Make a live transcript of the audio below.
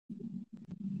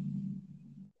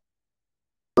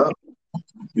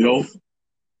Yo,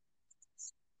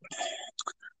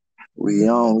 We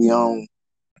on.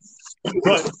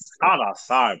 but I'm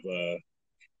outside, bro.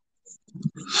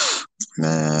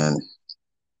 Man,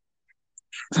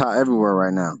 it's hot everywhere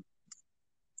right now.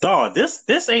 Dog, this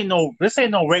ain't no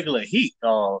regular heat,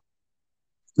 dog.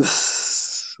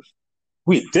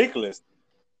 Ridiculous.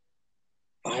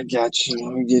 I got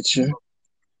you. I get you.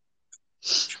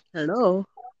 Hello.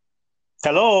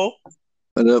 Hello,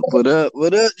 What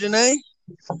up, Genay?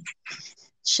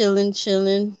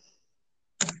 Chilling.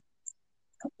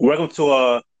 welcome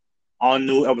to our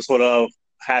new episode of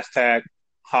hashtag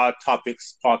Hot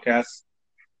Topics podcast.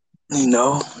 You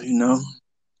know.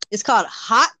 It's called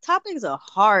hot topics or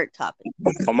hard topics?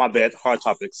 On my bed, hard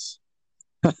topics.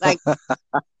 Like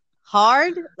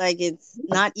hard, like it's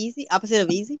not easy, opposite of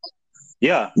easy.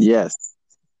 Yeah, Yes.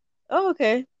 Oh,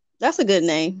 okay. That's a good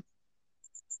name.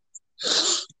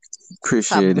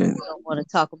 Appreciate Topics it. we don't want to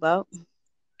talk about.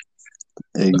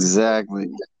 Exactly.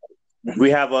 we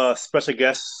have a special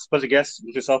guest. Special guest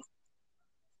with yourself.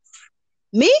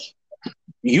 Me?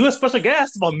 You a special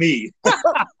guest about me.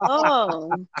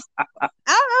 Oh. I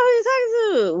don't know who you're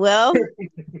talking to. Well,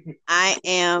 I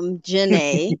am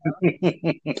Genay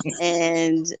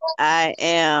and I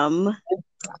am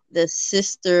the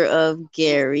sister of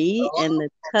Gary and the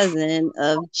cousin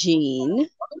of Jean.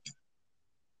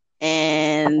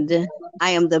 And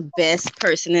I am the best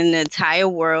person in the entire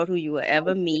world who you will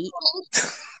ever meet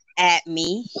at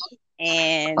me.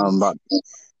 And I'm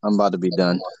about to be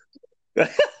done.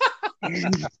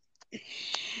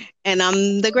 and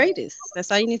I'm the greatest.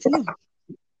 That's all you need to know.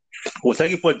 Well,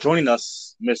 thank you for joining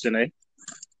us, Miss Genay.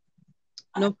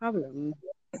 No problem.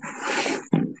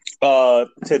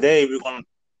 Today we're gonna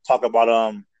talk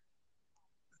about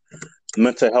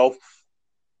mental health,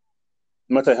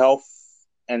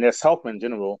 and there's health in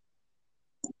general.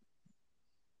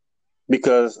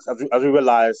 Because as we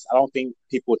realize, I don't think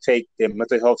people take their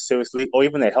mental health seriously, or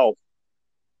even their health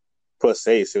per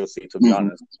se seriously. To be Mhm.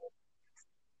 honest,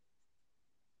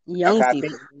 Young Okay, I people,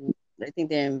 think they think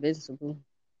they're invincible.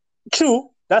 true.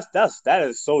 That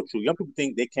is so true. Young people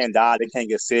think they can't die, they can't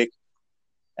get sick,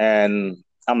 and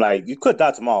I'm like, you could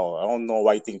die tomorrow. I don't know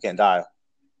why you think you can't die.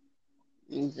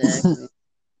 Exactly.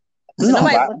 But No,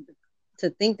 nobody but wants to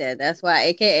think that. That's why,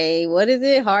 AKA, what is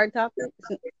it? Hard topics.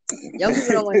 Young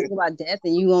people don't want to think about death,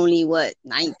 and you only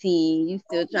 19. You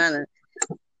still trying to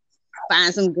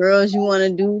find some girls you want to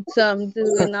do something to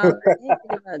and all that. You ain't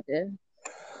think about death.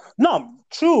 no,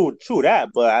 true that.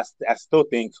 But I still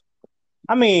think.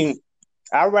 I mean,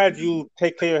 I'd rather you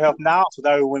take care of your health now, so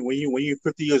that when you're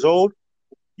 50 years old,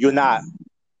 you're not.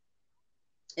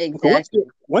 Because Exactly.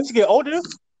 once you get older,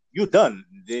 you're done.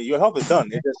 Your health is done.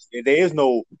 There is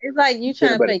no It's like you getting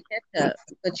trying to better. play catch up,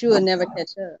 but you will never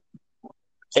catch up.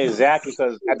 Exactly,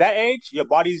 because at that age, your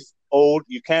body's old.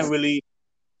 You can't really.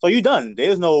 So you're done.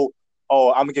 There's no.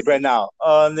 Oh, I'm gonna get better now.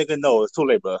 Nigga, no, it's too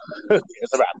late, bro.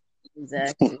 It's a wrap.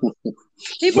 Exactly.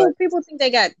 But People think they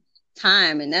got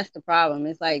time, and that's the problem.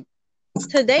 It's like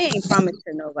today ain't promised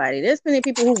to nobody. There's plenty of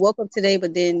people who woke up today,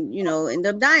 but then end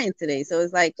up dying today. So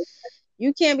it's like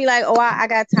you can't be like, oh, I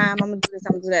got time. I'm gonna do this.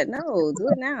 I'm gonna do that. No, do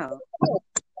it now.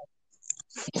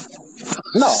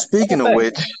 no, like I Speaking of said,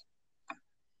 which,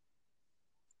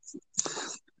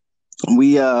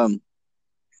 we I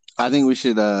think we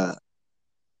should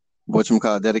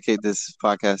dedicate this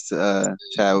podcast to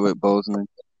Chadwick Boseman.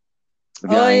 If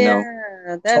y'all Oh ain't know.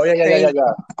 yeah, oh that's yeah. crazy.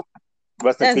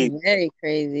 Rest in That's peace. very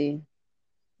crazy.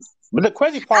 But the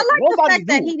crazy I part, like the nobody fact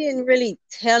that knew. he didn't really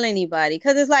tell anybody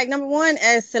because it's like number one,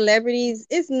 as celebrities,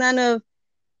 it's none of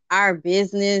our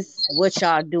business what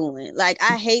y'all doing. Like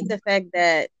I hate the fact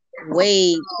that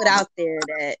Wade put out there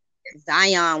that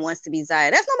Zion wants to be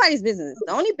Zion. That's nobody's business.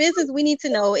 The only business we need to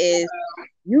know is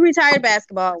you retired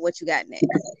basketball, what you got next.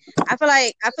 I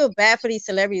feel bad for these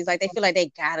celebrities, like they feel like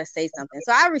they gotta say something.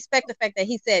 So I respect the fact that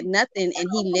he said nothing and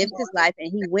he lived his life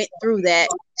and he went through that,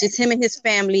 just him and his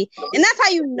family. And that's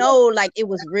how you know like it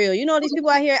was real. These people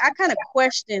out here, I kind of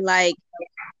question like,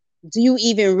 do you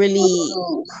even really,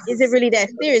 is it really that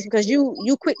serious? Because you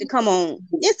quick to come on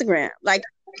Instagram. Like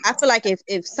I feel like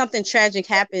if something tragic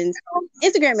happens,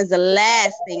 Instagram is the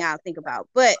last thing I'll think about.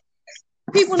 But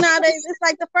people nowadays, it's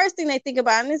like the first thing they think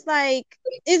about, and it's like,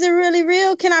 is it really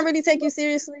real? Can I really take you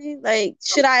seriously? Like,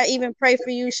 should I even pray for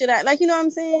you? Should I, like, you know what I'm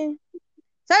saying?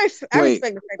 So I Wait,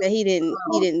 respect the fact that he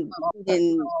didn't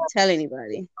tell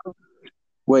anybody.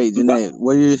 Janae,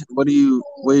 what are you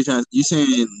trying? You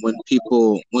saying when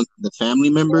the family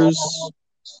members,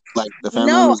 like the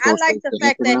family No, members I go like straight the to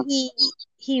fact that Instagram?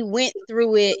 he went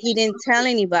through it. He didn't tell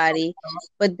anybody,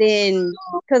 but then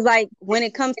because like when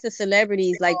it comes to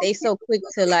celebrities, like they so quick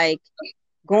to like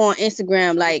go on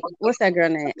Instagram, like what's that girl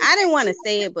name? I didn't want to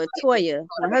say it, but Toya,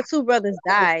 when her two brothers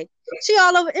died, she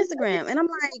all over Instagram, and I'm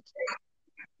like,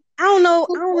 I don't know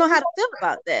how to feel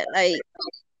about that. Like,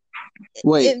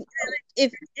 Wait,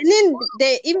 if and then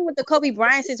they even with the Kobe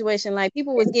Bryant situation, like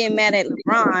people was getting mad at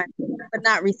LeBron for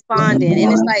not responding,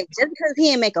 and it's like just because he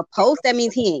didn't make a post, that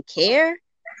means he didn't care.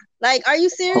 Like, are you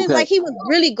serious? okay, Like he was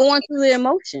really going through the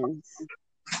emotions.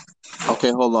 okay,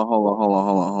 hold on.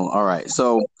 All right.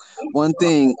 So, one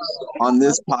thing on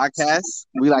this podcast,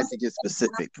 we like to get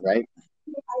specific, right?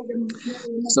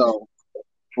 So,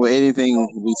 with anything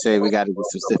we say, we got to be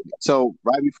specific. So,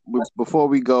 before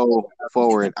we go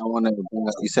forward, I want to.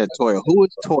 You said Toya. Who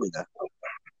is Toya?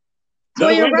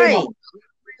 Toya Wright.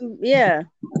 Yeah.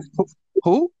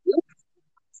 Who?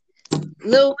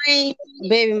 Lil Wayne,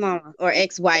 baby mama or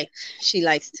ex-wife, she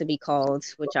likes to be called,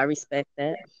 which I respect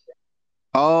that.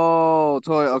 Oh,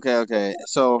 Toya. Okay.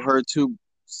 So her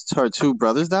two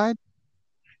brothers died.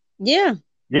 Yeah.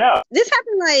 This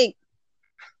happened like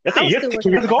I was still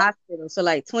working at the hospital, so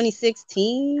like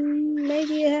 2016,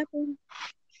 maybe it happened.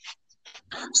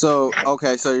 So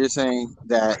okay, so you're saying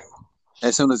that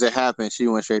as soon as it happened, she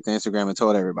went straight to Instagram and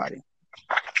told everybody.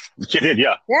 She did,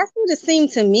 yeah. That's what it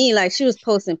seemed to me. Like she was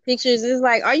posting pictures. It's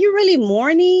like, are you really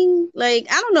mourning? Like,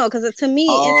 I don't know, because to me,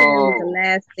 Instagram was the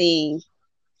last thing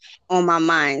on my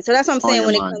mind. So that's what I'm saying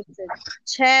when it comes to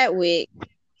Chadwick.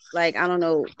 Like, I don't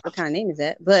know what kind of name is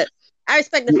that, but I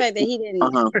respect the fact that he didn't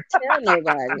tell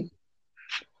nobody.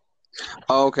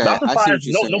 Okay, I see what you're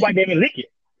saying. Nobody didn't leak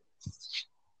it.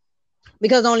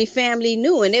 Because only family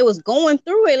knew, and they was going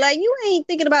through it. Like, you ain't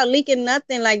thinking about leaking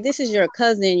nothing. Like, this is your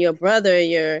cousin, your brother,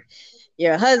 your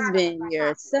husband,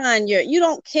 your son. You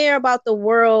don't care about the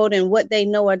world and what they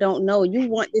know or don't know. You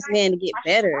want this man to get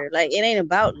better. Like, it ain't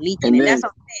about leaking. And that's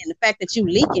what I'm saying. The fact that you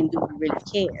leaking, do you really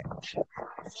care?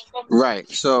 Right.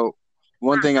 So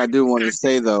one thing I do want to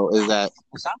say though is that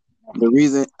the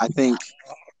reason I think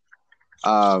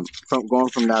from going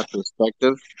from that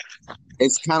perspective,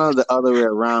 it's kind of the other way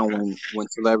around when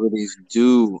celebrities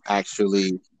do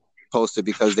actually post it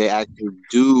because they actually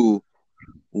do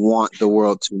want the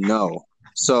world to know.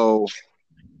 So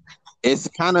it's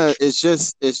just kind of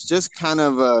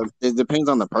it depends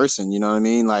on the person, you know what I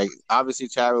mean? Like obviously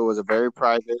Chadwick was very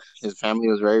private, his family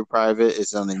was very private.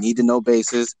 It's on a need to know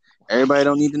basis. Everybody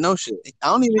don't need to know shit. I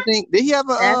don't even think did he have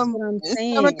a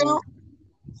Instagram account?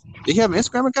 Did he have an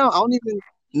Instagram account? I don't even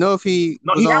know if he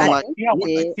was on like. I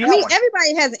mean,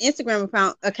 everybody has an Instagram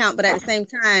account, but at the same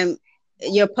time,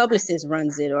 your publicist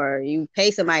runs it, or you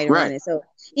pay somebody to run it. So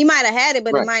he might have had it,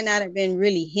 but it might not have been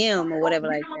really him or whatever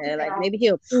like that. Like maybe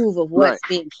he'll approve of what's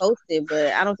being posted,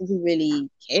 but I don't think he really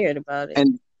cared about it.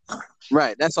 And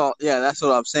that's all. Yeah, that's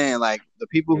what I'm saying. Like the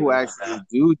people who actually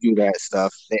do that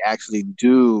stuff, they actually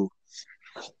do,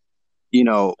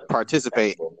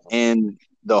 participate in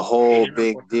the whole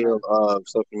big deal of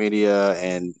social media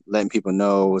and letting people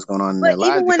know what's going on in their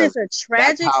lives. Even when it's a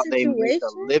tragic situation,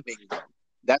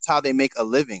 that's how they make a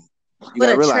living. You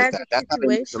gotta realize that. That's how they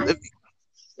make a living.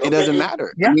 It doesn't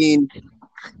matter. Yeah. I mean,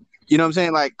 you know what I'm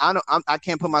saying? Like I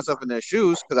can't put myself in their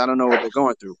shoes because I don't know what they're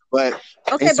going through. But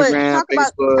Instagram,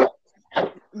 Facebook.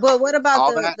 But what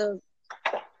about the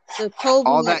Kobe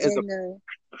all that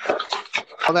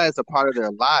is a part of their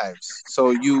lives.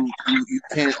 So you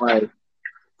can't like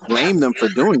blame them for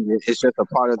doing it. It's just a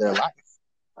part of their life.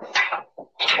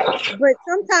 But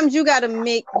sometimes you gotta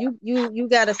you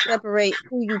gotta separate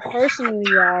who you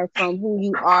personally are from who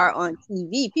you are on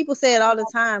TV. People say it all the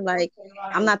time, like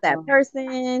I'm not that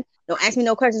person. Don't ask me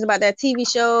no questions about that TV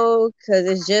show because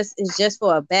it's just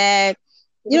for a bag.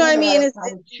 You know what I mean?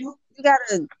 You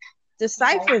gotta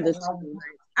decipher the two.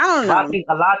 I don't know. I think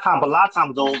a lot of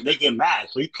times though they get mad,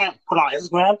 so you can't put on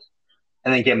Instagram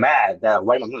and then get mad that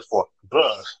right on this for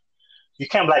bruh. You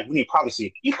can't be like we need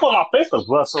privacy. You put on Facebook,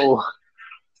 bruh. So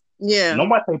yeah,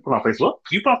 nobody can put on Facebook.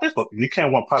 You put on Facebook. You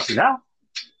can't want privacy now.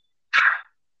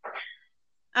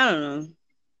 I don't know.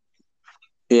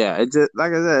 Yeah, it just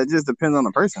like I said, it just depends on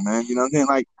the person, man. You know what I'm saying?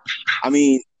 Like, I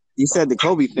mean, you said the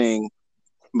Kobe thing,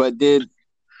 but did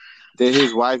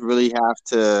his wife really have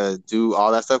to do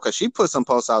all that stuff? Because she put some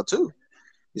posts out too.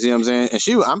 You see what I'm saying? And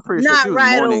I'm pretty sure she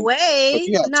was mourning.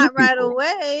 Not right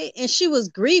away. And she was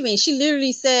grieving. She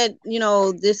literally said,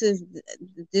 this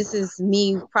is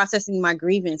me processing my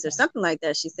grievance or something like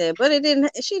that. She said, but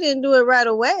she didn't do it right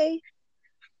away.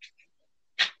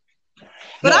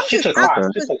 But I'm just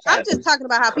talking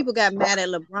about how people got mad at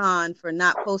LeBron for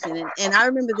not posting. And I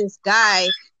remember this guy,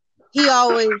 he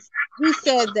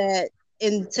said that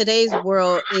in today's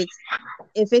world,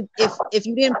 if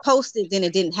you didn't post it, then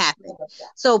it didn't happen.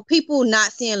 So people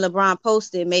not seeing LeBron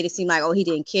post it made it seem like, oh, he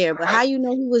didn't care. But how you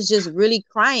know he was just really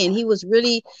crying? He was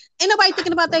really, ain't nobody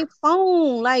thinking about their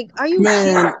phone. Like, are you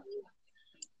kidding? Man,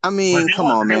 I mean, come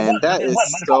on, man. That is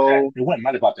so. They weren't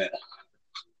mad about that.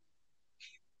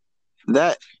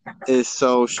 That is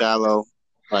so shallow.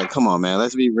 Like, come on, man.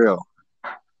 Let's be real.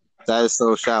 That is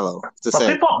so shallow to But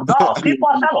say. people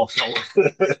are shallow. So.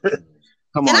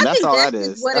 Come And on, I that's think all that's that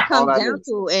just is. what it That's all comes that down is.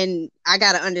 to. And I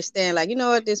gotta understand, like, you know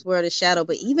what, this world is shadow.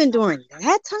 But even during that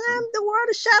time, the world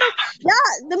is shadow.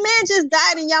 Y'all, the man just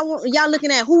died, and y'all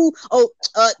looking at who? Oh,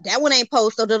 that one ain't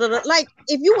post. So, like,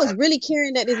 if you was really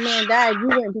caring that this man died, you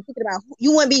wouldn't be thinking about.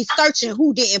 You wouldn't be searching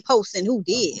who didn't post and who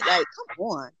did. Like, come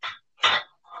on.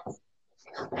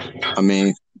 I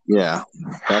mean, yeah,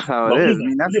 that's how it is. I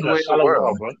mean, that's the way of the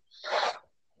world. Bro.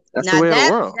 That's Now the way of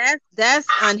the world. that's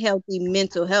unhealthy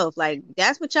mental health. Like,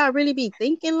 that's what y'all really be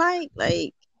thinking. Like.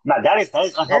 Now that is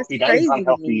unhealthy. That is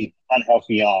unhealthy.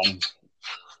 Unhealthy.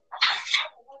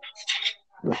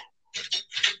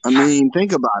 I mean,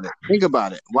 think about it. Think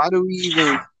about it. Why do we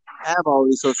even have all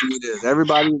these social medias?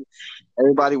 Everybody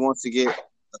wants to get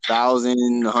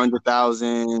 1,000,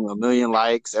 100,000, 1,000,000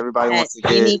 likes. Everybody wants to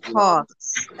get all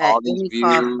these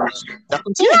views. That's what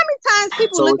I'm saying. You know how many times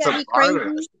people So look it's at a me part of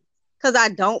crazy because I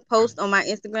don't post on my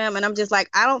Instagram, and I'm just like,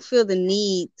 I don't feel the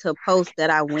need to post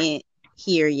that I went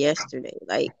here yesterday.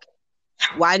 Like,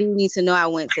 why do you need to know I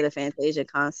went to the Fantasia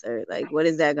concert? Like, what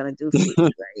is that gonna do for you?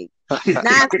 Like,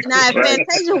 now if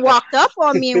Fantasia walked up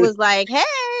on me and was like,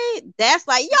 "Hey," that's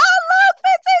like, "Y'all love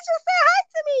Fantasia, say hi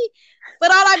to me." But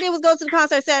all I did was go to the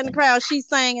concert, sat in the crowd, she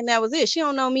sang, and that was it. She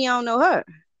don't know me, I don't know her.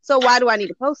 So why do I need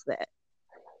to post that?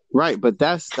 Right, but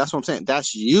that's what I'm saying.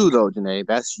 That's you though, Genay.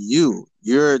 That's you.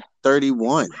 You're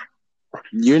 31.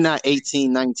 You're not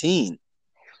 18, 19.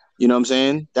 You know what I'm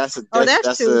saying? That's true. So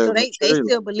they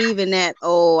still believe in that.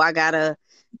 Oh, I gotta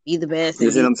be the best.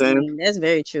 You see what I'm saying? That's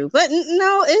very true. But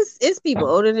no, it's people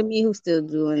older than me who still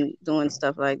doing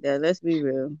stuff like that. Let's be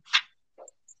real.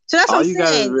 So that's what I'm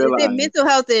saying. Is it mental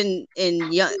health in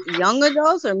young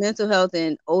adults or mental health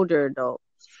in older adults?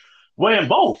 Well, in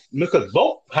both, because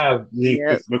both have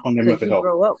the work on their mental health.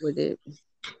 Grow up with it.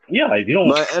 Yeah, like you don't.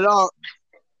 But it all.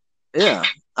 Yeah,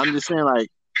 I'm just saying,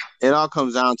 like, it all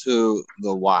comes down to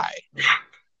the why.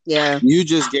 Yeah. You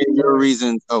just gave your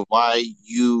reasons of why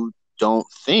you don't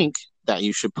think that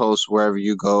you should post wherever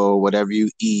you go, whatever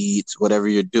you eat, whatever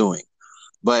you're doing.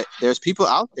 But there's people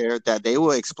out there that they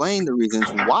will explain the reasons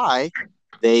why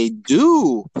they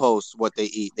do post what they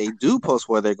eat. They do post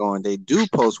where they're going. They do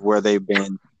post where they've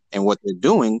been and what they're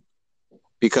doing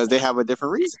because they have a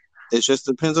different reason. It just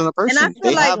depends on the person. And I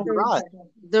feel like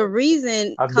the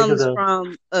reason comes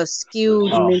from a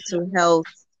skewed mental health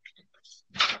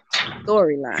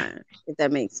storyline, if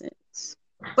that makes sense.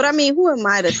 But I mean, who am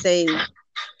I to say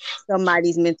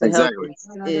somebody's mental health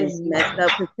is messed up?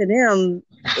 Because to them,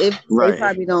 they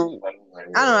probably don't. I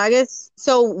don't know. I guess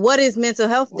so. What is mental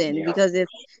health then? Because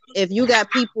if you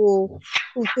got people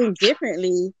who think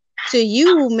differently, to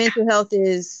you, mental health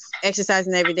is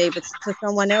exercising every day, but to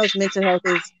someone else, mental health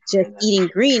is just eating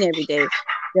green every day.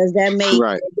 Does that make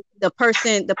the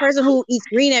person who eats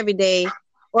green every day,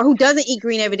 or who doesn't eat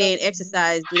green every day and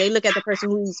exercise, do they look at the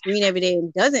person who eats green every day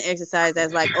and doesn't exercise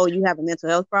as like, oh, you have a mental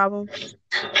health problem?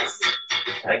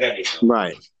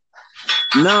 Right.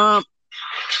 No,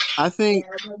 I think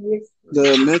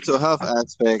the mental health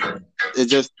aspect, it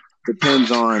just depends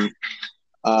on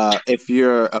if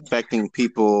you're affecting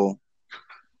people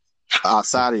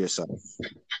outside of yourself.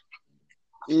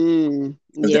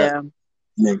 Yeah.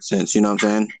 Makes sense. You know what I'm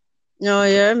saying? No,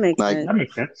 yeah, it makes sense. That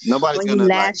makes sense. Nobody's gonna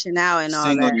lashing out and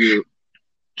all that. You.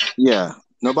 Yeah.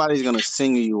 Nobody's gonna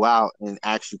single you out and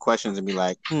ask you questions and be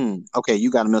like, okay, you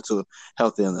got a mental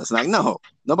health illness. Like, no,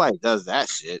 nobody does that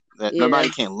shit. Nobody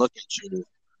can look at you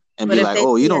and be like,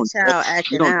 oh, you don't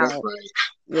dress right.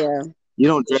 Yeah. You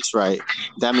don't dress right.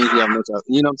 That means you have mental health.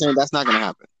 You know what I'm saying? That's not gonna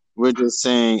happen. We're just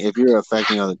saying if you're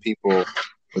affecting other people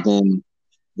within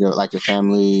your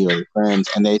family or your friends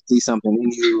and they see something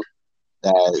in you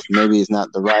that maybe is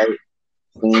not the right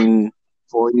thing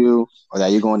for you or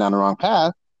that you're going down the wrong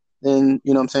path, then,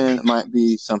 you know what I'm saying, it might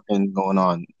be something going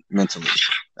on mentally.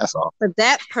 That's all. But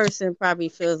that person probably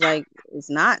feels like it's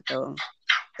not, though.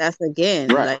 That's, again,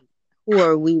 like, who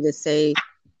are we to say?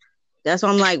 That's why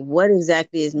I'm like, what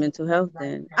exactly is mental health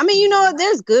then? I mean,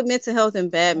 there's good mental health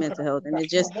and bad mental health, and it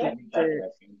just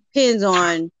depends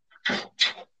on,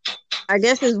 I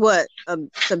guess, is what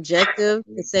subjective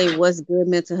to say what's good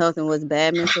mental health and what's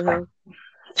bad mental health.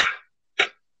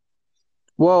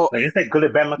 Well, is that good or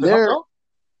bad mental health?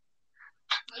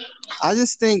 I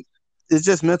just think it's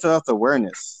just mental health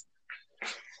awareness.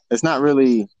 It's not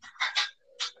really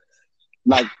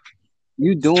like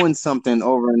you doing something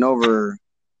over and over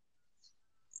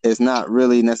is not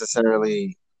really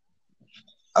necessarily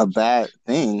a bad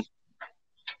thing.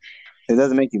 It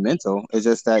doesn't make you mental. It's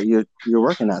just that you're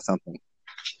working at something.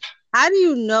 How do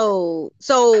you know?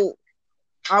 So,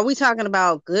 are we talking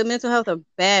about good mental health or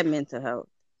bad mental health?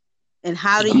 And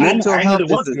how do you mental I health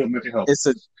know is good mental health.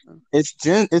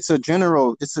 it's a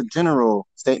general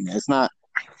statement. It's not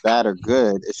bad or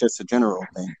good. It's just a general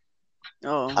thing.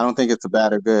 Oh, I don't think it's a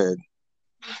bad or good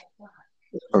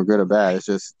or good or bad. It's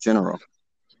just general.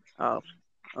 oh,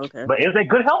 okay. But is it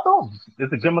good health though?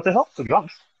 Is it good mental health? To be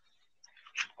honest.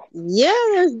 Yeah,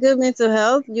 there's good mental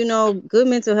health. You know, good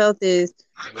mental health is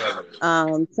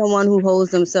someone who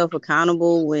holds themselves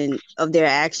accountable when of their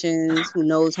actions, who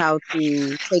knows how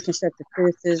to take constructive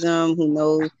criticism, who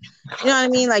knows, you know what I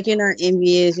mean? Like you're not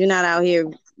envious, you're not out here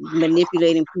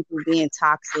manipulating people, being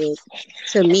toxic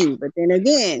to me. But then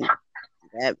again,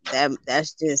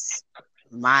 that's just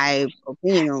my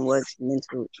opinion on what's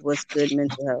good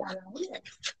mental health.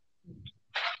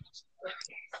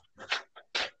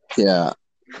 Yeah,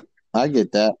 I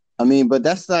get that. I mean, but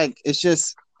that's like it's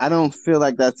just I don't feel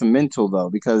like that's mental though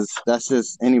because that's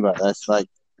just anybody. That's like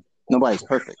nobody's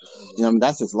perfect. You know,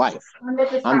 that's just life.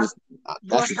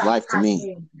 That's just life to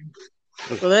me.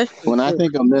 Well, When I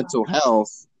think of mental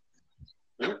health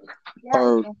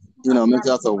or mental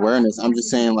health awareness, I'm just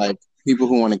saying like people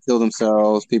who want to kill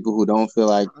themselves, people who don't feel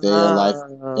like they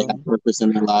have purpose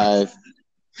in their life,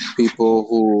 people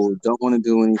who don't want to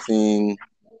do anything,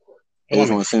 they just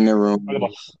want to sit in their room. You're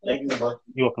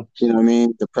welcome. You know what I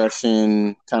mean?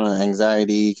 Depression, kind of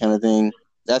anxiety, kind of thing.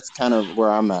 That's kind of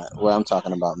where I'm at, where I'm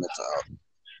talking about mental health.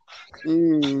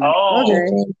 Okay.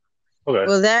 Okay.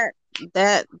 Well,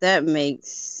 that makes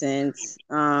sense.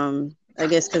 I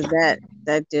guess because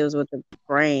that deals with the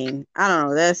brain. I don't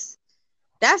know. That's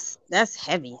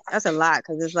heavy. That's a lot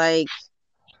because it's like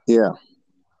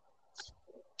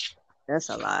that's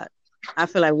a lot. I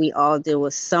feel like we all deal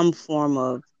with some form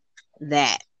of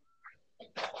that.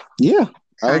 Yeah,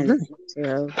 I kind agree.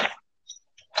 of.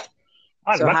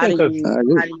 I So how do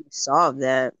you solve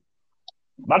that?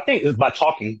 My thing is by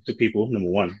talking to people. Number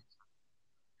one.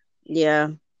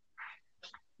 Yeah.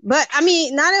 But I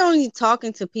mean, not only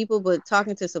talking to people, but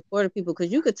talking to supportive people,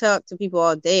 because you could talk to people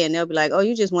all day and they'll be like, "Oh,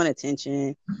 you just want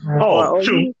attention," or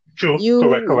true,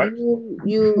 correct.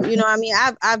 You know, what I mean,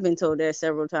 I've been told that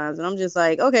several times, and I'm just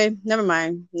like, okay, never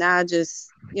mind. Now I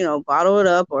just bottle it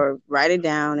up or write it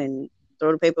down and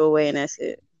throw the paper away, and that's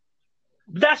it.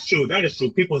 That's true. That is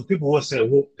true. People will say,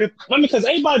 "Well, because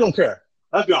everybody don't care."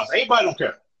 Let's be honest. Everybody don't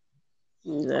care.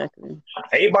 Exactly.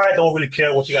 Everybody don't really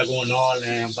care what you got going on,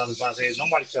 and blah blah blah.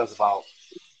 Nobody cares about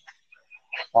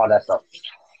all that stuff.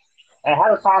 And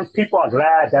half the times, people are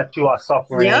glad that you are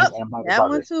suffering. Yep, And blah blah that blah.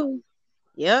 one too.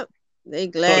 Yep, they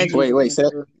glad. Wait. Say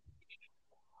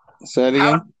that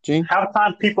again, Gene. Half the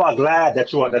time, people are glad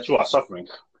that you are suffering.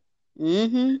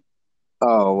 Mm-hmm.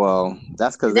 Oh well,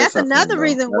 that's because that's another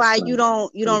reason why you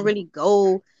don't really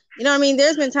go. You know what I mean?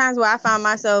 There's been times where I found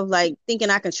myself like thinking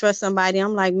I can trust somebody.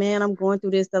 I'm like, man, I'm going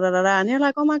through this, da da da da, and they're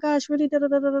like, oh my gosh, really, da da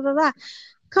da da da da.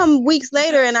 Come weeks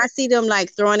later, and I see them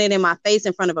like throwing it in my face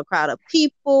in front of a crowd of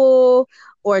people,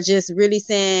 or just really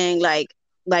saying like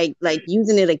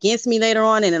using it against me later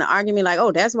on in an argument, like,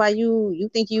 oh, that's why you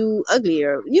think you ugly,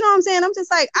 or you know what I'm saying? I'm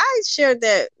just like, I shared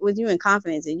that with you in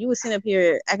confidence, and you were sitting up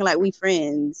here acting like we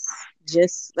friends.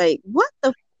 Just like what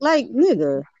the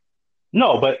nigga.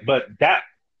 No, but that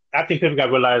I think people got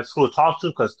to realize who to talk to,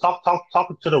 because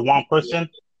talking to the wrong person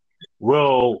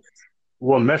will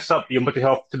mess up your mental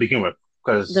health to begin with.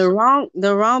 Because the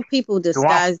wrong people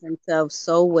disguise themselves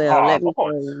so well. Let me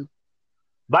tell you.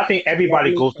 But I think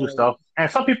everybody goes through stuff, and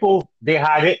some people they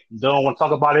hide it, they don't want to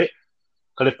talk about it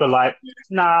because they feel like,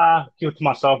 nah, keep it to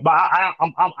myself. But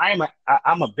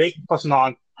I'm a big person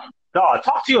on, dog.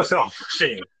 Talk to yourself,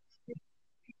 shit.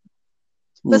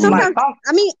 But sometimes,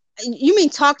 I mean, you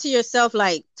mean talk to yourself,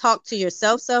 like talk to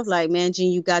yourself, like, man,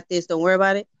 Gene, you got this. Don't worry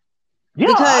about it. Yeah,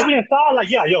 because I mean, it's all like,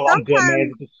 yeah, yo, I'm good,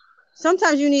 man.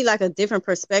 Sometimes you need like a different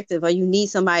perspective, or you need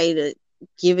somebody to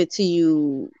give it to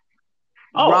you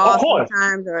raw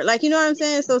sometimes, or like, you know what I'm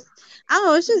saying? So I don't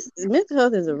know. It's just mental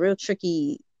health is a real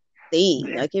tricky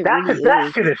thing. Like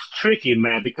that shit is tricky,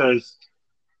 man, because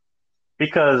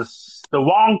the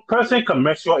wrong person can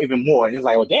mess you up even more, and it's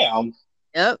like, oh damn.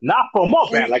 Yep. Not for more,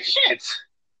 man. Like shit.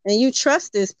 And you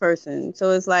trust this person, so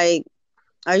it's like,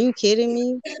 are you kidding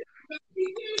me?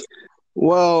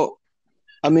 Well,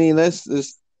 I mean, let's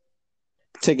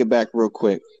take it back real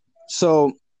quick.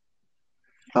 So,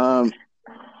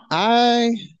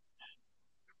 I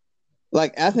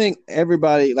like I think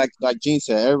everybody, like Gene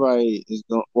said, everybody is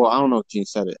going. Well, I don't know if Gene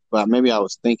said it, but maybe I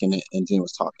was thinking it and Gene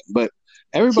was talking. But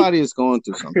everybody is going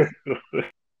through something.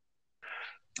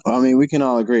 I mean, we can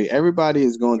all agree. Everybody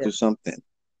is going Yeah. through something.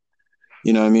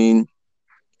 You know what I mean?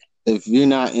 If you're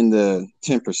not in the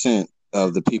 10%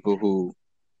 of the people who,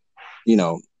 you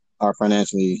know, are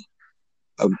financially,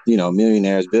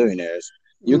 millionaires, billionaires,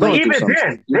 you're But going Mhm. through even something.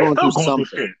 then, You're they're going through still going through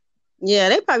something. shit. Yeah,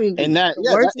 they probably And that, the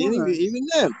yeah, that worst even ones. even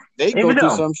them, they go Even through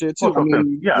them, some shit too. most I of them,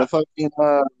 mean, yeah. the fucking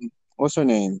what's her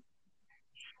name?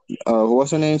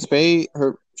 What's her name? Spade.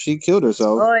 She killed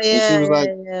herself, Oh and she yeah, was like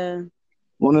yeah, yeah.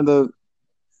 one of the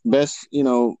best,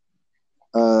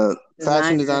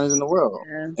 fashion designers in Designers. the world.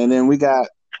 Yeah. And then we got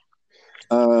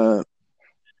uh,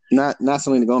 not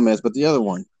Selena Gomez, but the other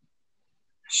one.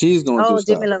 She's going through Oh,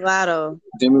 Demi stuff. Lovato.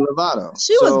 Demi Lovato.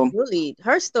 She was So bullied.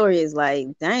 Her story is like,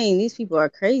 dang, these people are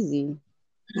crazy.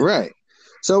 right.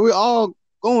 So we're all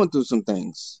going through some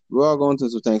things. We're all going through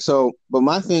some things. So, but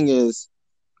my thing is,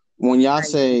 when y'all Like,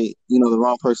 say, the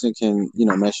wrong person can,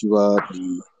 mess you up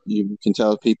and you can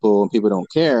tell people and people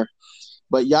don't care,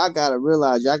 but y'all gotta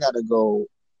realize y'all gotta go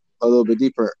a little bit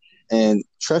deeper and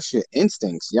trust your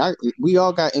instincts. Y'all, we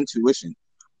all got intuition.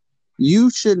 You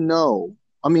should know.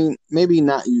 I mean, maybe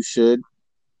not you should,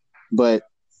 but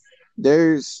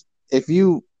if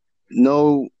you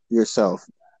know yourself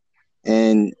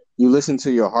and you listen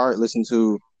to your heart, listen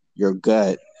to your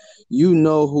gut, you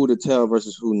know who to tell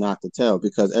versus who not to tell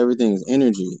because everything is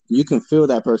energy. You can feel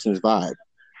that person's vibe.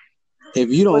 If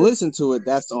you don't what if, listen to it,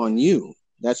 that's on you.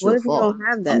 That's what your if you fault. don't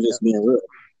have I'm that though? just being real.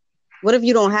 What if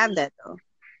you don't have that though?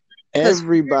 Because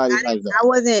for years Everybody I didn't, has that. I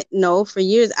wasn't, no, for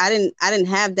years I didn't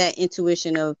have that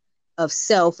intuition of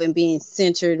self and being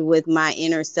centered with my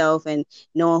inner self and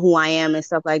knowing who I am and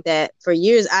stuff like that. For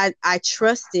years I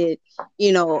trusted,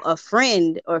 a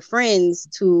friend or friends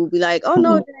to be like, oh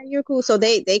no, Mhm. Dad, you're cool. So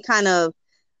they kind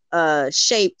of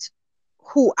shaped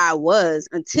who I was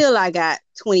until I got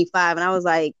 25 and I was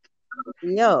like,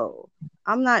 yo,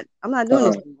 I'm not doing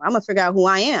Uh, this anymore. I'm gonna figure out who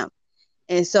I am.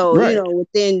 And so, right,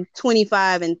 within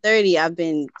 25 and 30, I've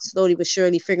been slowly but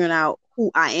surely figuring out who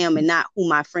I am and not who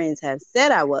my friends have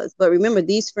said I was. But remember,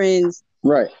 these friends,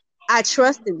 right. I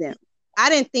trusted them. I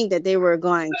didn't think that they were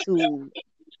going to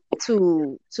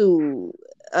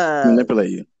uh Manipulate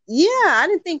you. yeah, I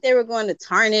didn't think they were going to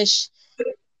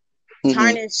Hmm.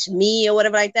 tarnish me or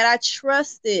whatever like that.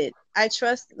 I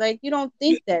trust, like, you don't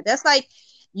think that. That's like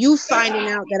you finding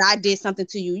out that I did something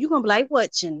to you. You're gonna be like,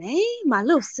 what, Genay, my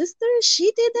little sister?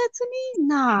 She did that to me?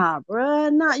 Nah,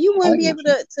 bruh. Nah, you I wouldn't be get able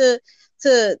you.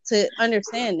 to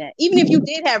understand that. Even if you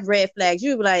did have red flags,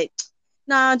 you'd be like,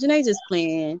 nah, Genay just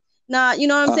playing. Nah, you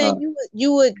know what I'm Uh-huh. saying?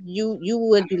 You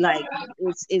would be like,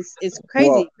 it's Well,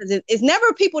 crazy because it's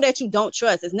never people that you don't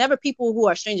trust. It's never people who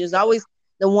are strangers. It's always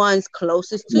the ones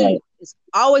closest to right. you. It's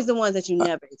always the ones that you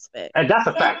never expect. And that's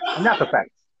a fact. And that's a fact.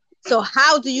 So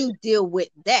how do you deal with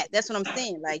that? That's what I'm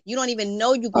saying. Like, you don't even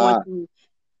know you're going Uh,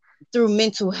 through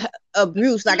mental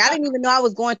abuse. Like, I didn't even know I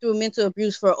was going through mental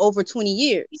abuse for over 20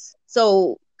 years.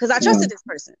 So, because I uh, trusted this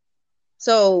person.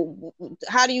 So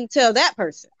how do you tell that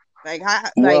person? Like,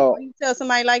 well, what do you tell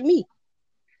somebody like me?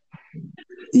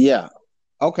 yeah.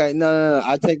 Okay. No, no, no.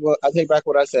 I take back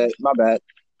what I said. My bad.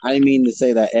 I didn't mean to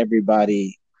say that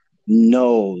everybody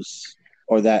knows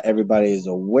or that everybody is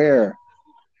aware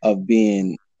of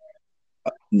being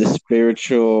the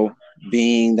spiritual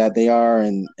being that they are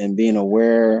and being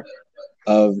aware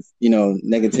of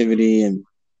negativity and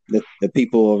the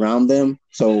people around them.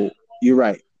 So you're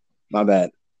right. My bad.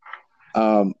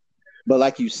 Um, but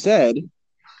like you said,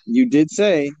 you did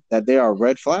say that there are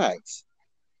red flags.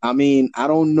 I mean, I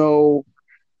don't know.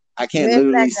 I can't Red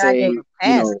literally flag that I say, gave a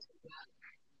pass.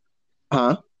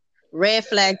 huh? Red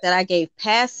flag that I gave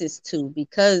passes to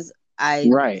because I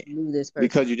Right. knew this person.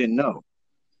 Because you didn't know.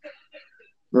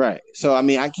 Right. So I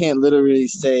mean, I can't literally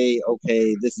say,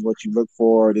 okay, this is what you look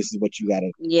for. This is what you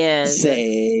gotta Yeah, exactly.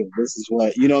 say. This is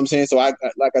what what I'm saying. So like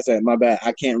I said, my bad.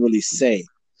 I can't really say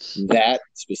that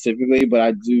specifically, but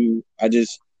I do. I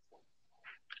just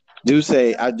do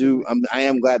say I do. I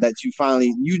am glad that you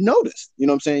finally noticed. You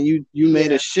know what I'm saying? You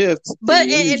made a Yeah. shift in But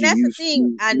your and energy. that's the You thing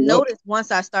you, I you noticed. noticed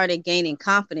once I started gaining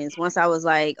confidence, once I was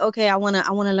like, okay, I wanna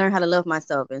learn how to love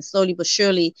myself, and slowly but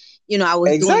surely, I was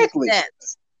doing the Exactly.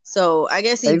 steps. So I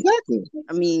guess Exactly.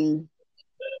 I mean,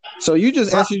 So you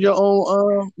just But answered but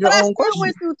your I own still question.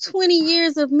 went through 20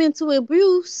 years of mental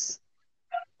abuse,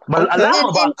 but Okay. a and lot I'm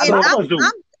of us do.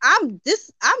 I'm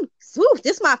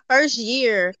this my first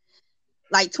year.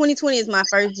 Like 2020 is my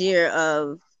first year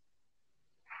of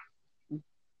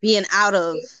being out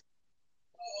of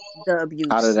the out of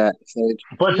abuse. that stage.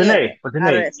 But Yeah, Janae,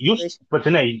 out of that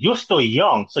situation. You're still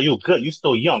young, so you're good. You're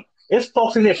still young. It's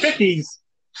folks in their 50s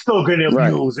still getting Right,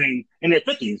 abused and in their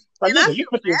 50s. Like And I nigga, you're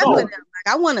feel 50 years bad for right. old. them.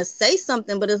 Like I want to say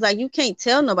something, but it's like you can't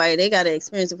tell nobody. They got to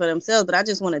experience it for themselves. But I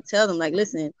just want to tell them, like,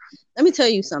 listen, let me tell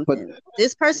you But something.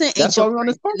 This person ain't that's your why we're on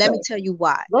this friend. Let me podcast. tell you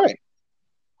why. Right.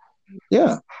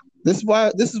 Yeah. This is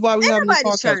why we're Ain't having this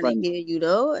nobody's podcast trying to right now. hear you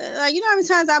though. Like you know how many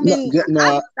times No, I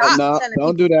no, stopped no, telling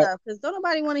don't people do that. stuff because don't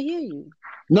nobody want to hear you.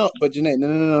 No, but Janae,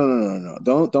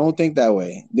 no. Don't think that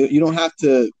way. You don't have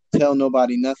to tell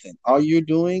nobody nothing. All you're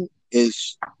doing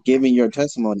is giving your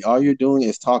testimony. All you're doing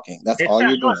is talking. That's It's all not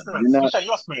you're your doing. You're experience. not. It's not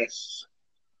your experience.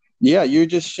 Yeah, you're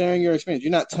just sharing your experience.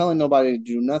 You're not telling nobody to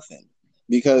do nothing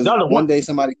because No, the one one, day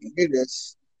somebody can hear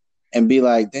this and be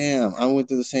like, "Damn, I went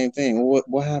through the same thing.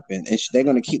 What happened?" And they're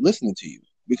gonna keep listening to you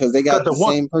because they because got the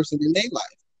same person in their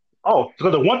life.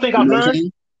 because the one thing You I've know what I'm learned,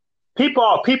 saying? people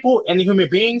are people and human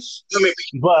beings,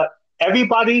 but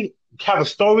everybody have a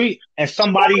story and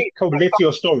somebody can relate to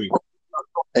your story.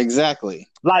 Exactly.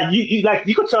 Like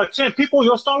you could tell 10 people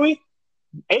your story,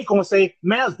 eight gonna say,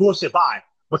 man, that's bullshit, bye.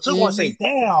 But two gonna Mm-hmm. say,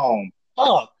 damn,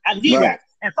 fuck, I need Right. that.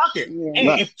 And fuck it. Yeah. Hey,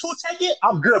 Right. if two take it,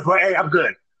 I'm good, bro. Hey, I'm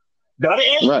good. The other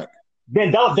eight, Right.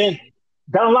 then down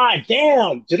the line,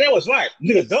 damn, Janae was right.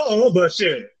 Nigga, duh, but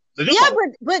shit. The Yeah,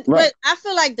 different. Right. but I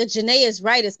feel like the Janae is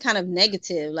right is kind of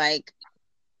negative. Like,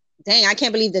 dang, I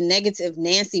can't believe the negative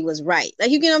Nancy was right. Like,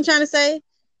 you get what I'm trying to say?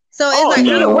 So it's Oh, like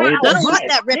either way, No, I I was don't that's want right.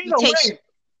 that Either reputation. way,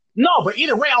 no, but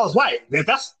either way, I was right.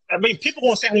 I mean, people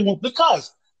gonna say they won't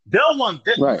because they'll want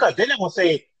right. because they're not gonna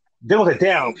say they was a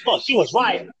damn fuck. She was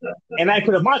right, and I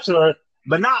put a mark to her.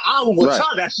 But now I won't go Right.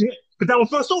 try that shit because that was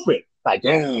so stupid. Like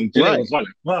damn, Janae Right. was right.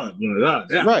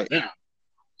 Damn, Right. damn.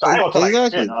 So I ain't gonna tell like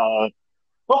shit. Exactly.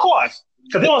 Of course,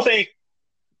 because they gonna say,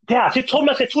 damn, she told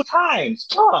me that 2 times.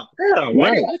 Fuck, damn,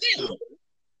 right? Right. Damn.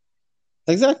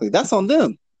 Exactly. That's on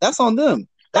them. That's on them.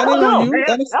 That's That ain't on on them, you. man.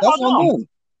 That's That's on on them. them.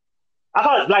 I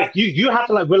thought like you have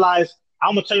to like realize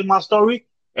I'm gonna tell you my story.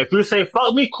 If you say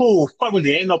fuck me, cool, fuck with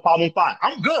me, ain't no problem, fine.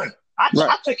 I'm good. Right.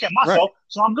 I take care of Right. myself,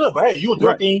 so I'm good. But hey, you do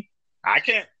your Right. thing. I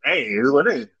can't. Hey, it is what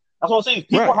it is. That's what I'm saying.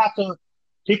 Right.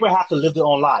 People have to live their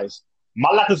own lives.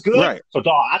 My life is good, Right. so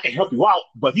dog, I can help you out.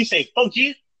 But if you say fuck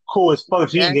G, cool, it's fuck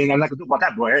G, and then Exactly. I'm not gonna do about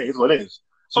that, boy. Hey, it's what it is.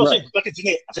 So I'm Right. saying, like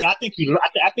Janae,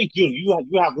 I think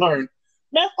you have learned,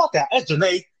 man, fuck that. That's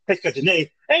Janae, take care of Janae.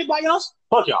 Anybody else?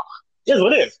 Fuck y'all. It is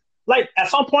what it is. Like at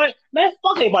some point, man,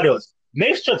 fuck everybody else.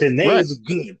 Make sure Janae Right. is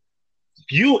good.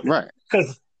 You, Right.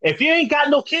 because if you ain't got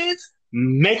no kids,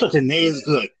 make sure Janae is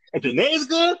good. If Janae is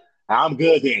good, I'm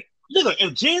good then. Look,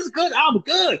 if Jane's good, I'm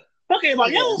good. Fuck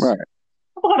everybody Yeah. else. Right.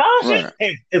 Fuck all that shit.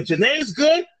 Right. If Janae's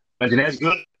good, and Janae's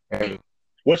good, hey,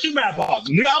 what you mad about?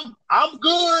 Nigga, I'm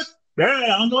good.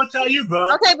 Yeah, I'm gonna tell you, bro.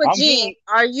 Okay, but I'm good. Gene,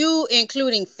 are you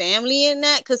including family in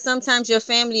that? Because sometimes your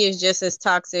family is just as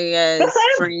toxic That's as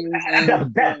friends and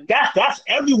that's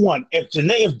everyone. If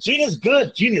Gene is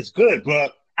good, Gene is good, bro.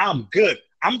 I'm good.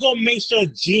 I'm gonna make sure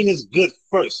Gene is good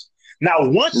first. Now,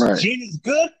 once Right. Gene is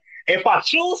good, if I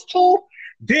choose to,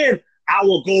 then I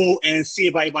will go and see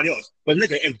about everybody else. But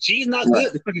nigga, if Gene's not Right.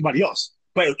 good, it's everybody else.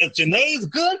 But if Janae is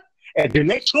good, and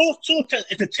Janae chose to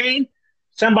entertain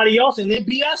somebody else and then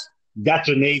BS, that's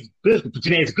Janae's good.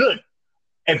 Janae's good.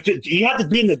 You have to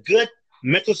be in a good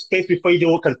mental space before you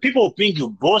do it, because people will bring you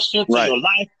bullshit to Right. your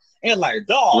life, and like,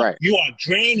 dog, Right. you are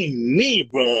draining me,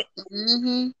 bro.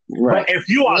 mm-hmm. Right. But if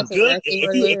you are That's good, exactly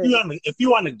what it is. if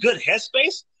you are in a good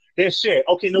headspace, then shit.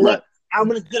 Okay, you know Right. what? I'm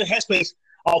in a good headspace.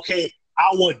 Okay, I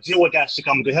won't deal with that shit.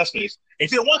 I'm in a good headspace.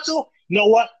 If you want to, you know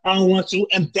what? I don't want to,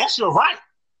 and that's your right.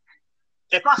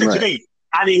 If I say Right. today,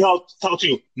 I need help to talk to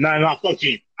you. No, fuck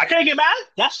you. I can't get mad.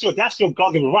 That's your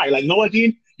God-given right. Like, you know what,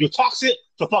 Dean? You're toxic,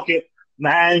 so fuck it. Nah,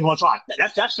 I ain't gonna try.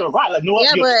 That's your right. Like, you know what?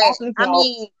 Yeah, You're but toxic, I so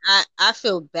mean, I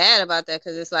feel bad about that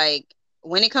because it's like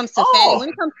when it comes to family, oh, when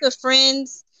it comes to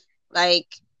friends, like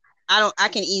I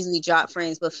can easily drop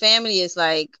friends, but family is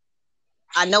like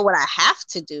I know what I have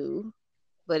to do,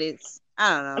 but it's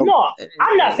I don't know. no, It is I'm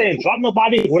what not it is. saying drop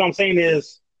nobody. What I'm saying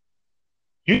is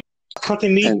you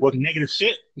cutting me And with negative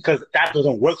shit because that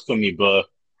doesn't work for me, bro.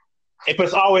 If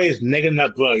it's always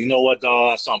negative, bro, you know what,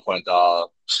 dog? At some point, dog,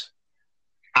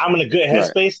 I'm in a good right.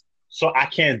 headspace, so I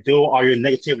can't do all your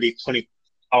negativity 20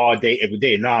 all day, every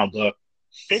day. Nah, bro.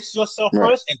 Fix yourself Right.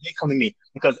 first and then come to me.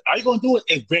 Because all you're gonna do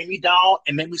is bring me down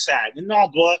and make me sad. No,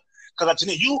 bro. Because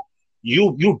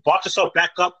you brought yourself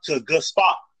back up to a good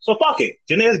spot. So fuck it.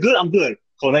 Janae is good, I'm good.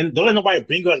 So then don't let nobody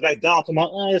bring us back down to my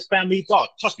it's family thought.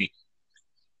 Trust me.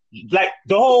 Like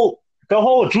the whole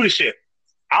Judy shit.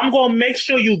 I'm gonna make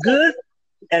sure you good,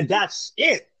 and that's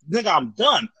it. Nigga, I'm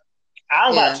done. I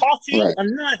don't gotta Yeah. talk to you Right.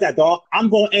 and none of that, dog. I'm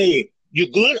going, hey,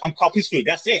 you good? I'm calling peace street.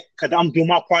 That's it. Cause I'm doing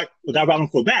my part without running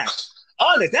for back.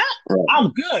 Other than that, Right.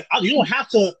 I'm good. You don't have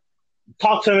to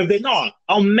talk to them if they no.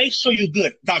 I'll make sure you're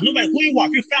good. Dog, no matter who you are,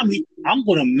 if you're family, I'm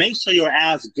gonna make sure your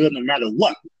ass is good no matter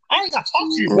what. I ain't gotta talk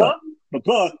to you, Right. bro. But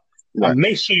I Right.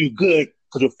 make sure you're good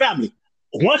because you're family.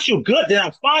 Once you're good, then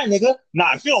I'm fine, nigga.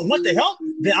 Now, if you don't want the help,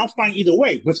 then I'm fine either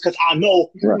way. Because I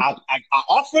know Right. I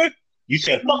offered, you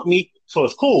said fuck me, so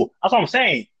it's cool. That's what I'm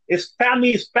saying. It's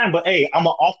family, but hey, I'm gonna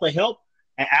offer help,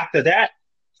 and after that,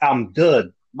 I'm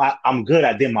good. I'm good.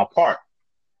 I did my part.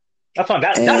 I feel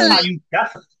That's And how like you.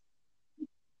 That's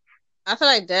I feel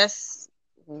like that's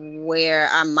where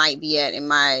I might be at in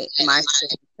my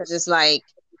state, because it's like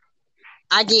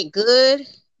I get good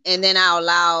and then I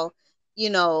allow,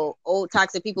 old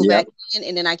toxic people yep. back in,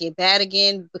 and then I get bad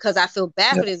again because I feel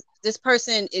bad Yep. for this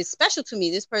person is special to me.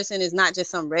 This person is not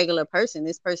just some regular person.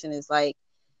 This person is like,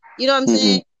 you know what I'm Hmm.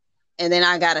 saying? And then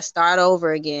I gotta start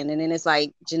over again. And then it's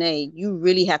like, Genay, you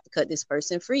really have to cut this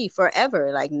person free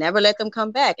forever. Like, never let them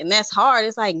come back. And that's hard.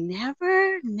 It's like,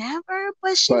 never, never.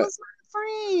 But she But was my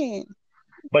friend.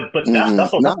 but nah.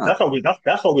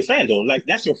 that's what we're saying though. Like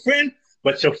that's your friend,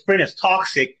 but your friend is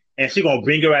toxic, and she gonna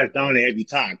bring your ass down there every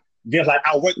time. Just like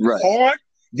I worked Right. hard,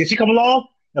 then she come along,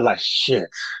 and like shit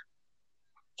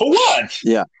for what?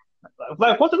 Yeah.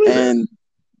 Like what's the reason? And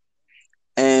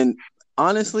and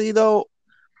honestly though,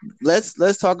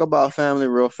 let's talk about family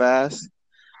real fast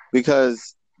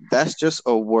because that's just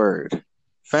a word.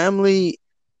 Family,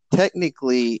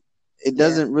 technically, it Yeah.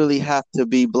 doesn't really have to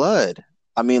be blood.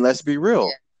 I mean, let's be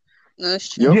real. No, it's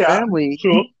Your true. Yeah, family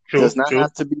true, true, does not true.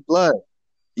 have to be blood.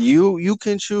 You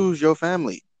can choose your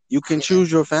family. You can Yeah.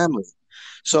 choose your family.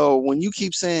 So when you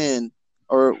keep saying,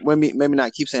 or when maybe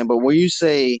not keep saying, but when you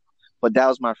say, but that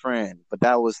was my friend, but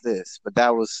that was this, but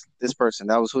that was this person,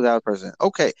 that was who that person.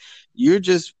 Okay, you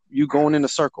going in a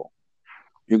circle.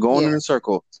 You're going Yeah. in a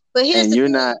circle, But here's and the you're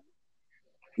not. thing.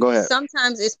 Go ahead.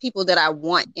 Sometimes it's people that I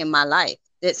want in my life.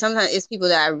 That sometimes it's people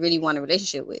that I really want a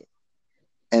relationship with.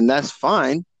 And that's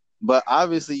fine. But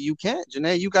obviously you can't,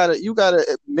 Janae. You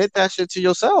gotta admit that shit to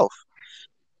yourself.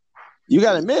 You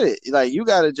gotta admit it. Like you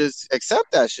gotta just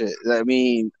accept that shit. I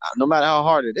mean, no matter how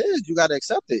hard it is, you gotta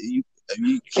accept it.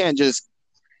 You can't just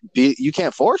be. You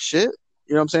can't force shit.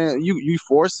 You know what I'm saying? You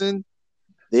forcing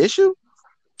the issue.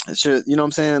 Shit, you know what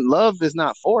I'm saying? Love is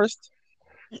not forced.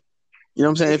 You know what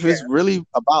I'm saying? If Yeah, it's really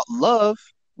about love,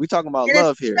 we talking about And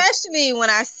love here. especially when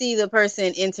I see the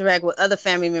person interact with other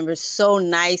family members so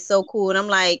nice, so cool. And I'm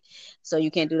like, so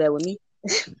you can't do that with me?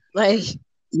 Like,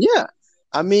 Yeah.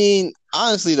 I mean,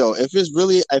 honestly though, if it's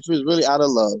really out of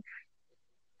love,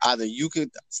 either you could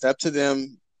step to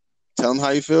them, tell them how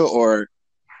you feel, or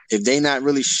if they not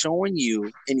really showing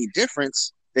you any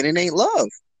difference, then it ain't love.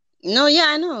 no, yeah,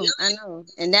 I know. I know.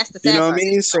 And that's the You know sad what I part.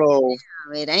 mean? Like, So,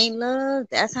 damn, it ain't love.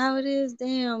 That's how it is.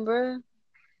 Damn, bro.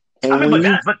 I and mean, when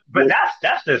but you,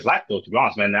 that's just life though. To be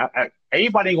honest, man.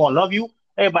 Everybody ain't gonna love you.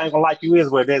 Everybody ain't gonna like you is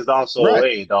what it is, dog. So right,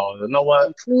 hey, dog. You know what?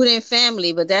 Including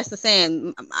family, but that's the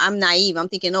saying. I'm naive. I'm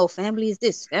thinking, oh, family is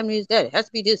this, family is that. It has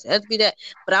to be this, it has to be that.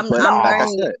 But but I'm like I No,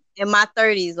 learning said, in my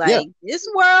 30s, yeah, like this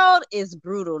world is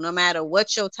brutal, no matter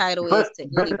what your title is to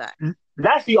but anybody.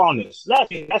 let's be honest. Let's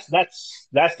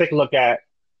take a look at.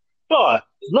 Sure,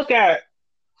 look at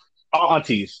our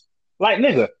aunties. Like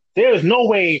nigga, there is no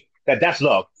way that that's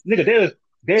love, nigga. Yeah,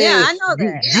 I There's know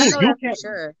that. I know you that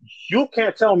for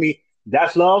can't sure. tell me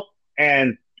that's love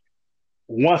and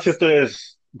one sister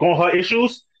is going her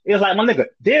issues. It's like my nigga,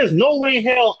 there's no way in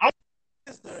hell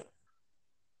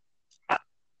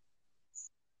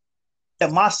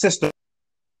that my sister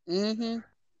Mm-hmm.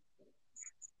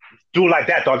 do like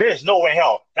that, dog. There's no way in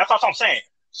hell. That's what I'm saying.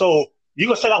 So you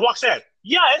gonna say like what I said?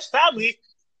 Yeah, it's family.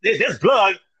 There's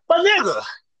blood, but nigga,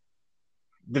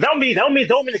 that don't mean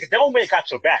it got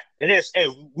your back. It is. Hey,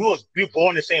 we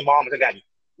born the same mom as daddy.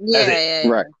 That's Yeah, it. yeah,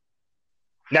 right,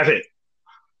 yeah. That's it.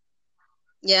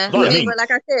 Yeah. That's all yeah, it But means.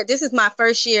 like I said, this is my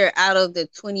first year out of the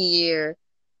 20-year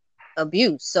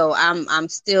abuse. So I'm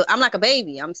like a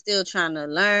baby. I'm still trying to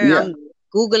learn. yeah. I'm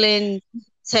Googling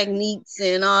techniques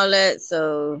and all that.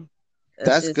 So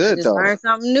That's I good just though, learned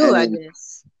something new, I and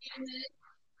guess.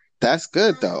 that's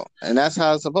good though, and that's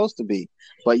how it's supposed to be.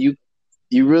 But you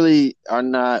really are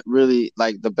not really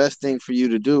like the best thing for you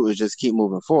to do is just keep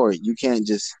moving forward. You can't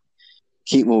just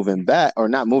keep moving back or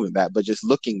not moving back, but just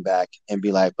looking back and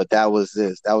be like, but that was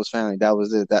this, that was family, that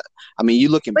was it. That I mean, you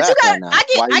looking But you back got right now.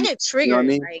 Why I you get you know what I triggered.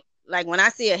 mean? Like when I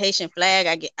see a Haitian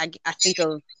flag, I think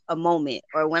of a moment.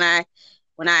 Or when I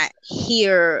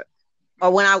hear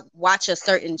or when I watch a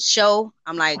certain show,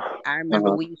 I'm like, I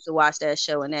remember we used to watch that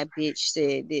show and that bitch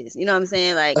said this. You know what I'm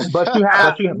saying? Like, But you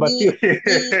have, but you.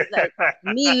 like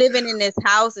me living in this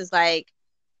house is like,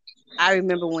 I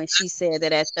remember when she said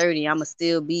that at 30, I'ma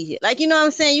still be here. Like, you know what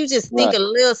I'm saying? You just think of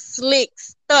little slick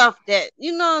stuff that,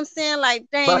 you know what I'm saying? Like,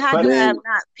 dang, how but could I have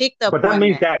not picked up but that on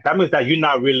means that? that means that you're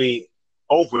not really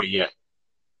over it yet.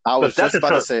 I was Because that's just the about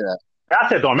to truth. say that. That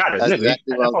shit don't matter, That's nigga.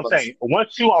 exactly what I That's was what I'm about to say. saying.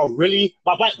 Once you are really,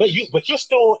 but you're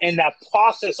still in that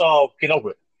process of getting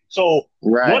over it. So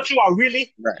Right, right. once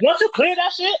you clear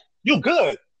that shit, you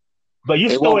good. But you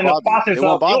It still won't in the bother you. It process won't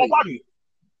of it bother won't you. bother you.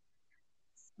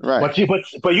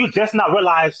 Right. But you just not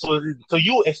realize. So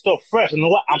you it's still fresh. You know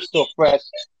what? I'm still fresh.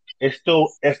 It still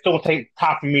take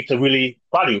time for me to really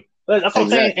bother you. That's what I'm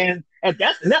saying, Exactly.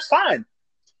 and that's fine.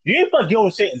 You ain't gonna deal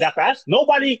with shit that fast.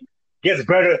 Nobody gets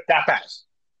better that fast.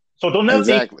 So don't never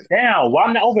think, Exactly. damn, why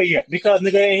I'm not over yet? Because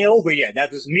nigga ain't over yet.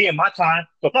 That's just me and my time.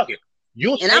 So fuck it.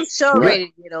 You And I'm take sure you. Right. ready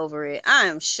to get over it. I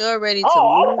am sure ready to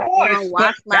Oh, of move on, course, but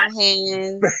wash my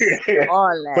hands, that's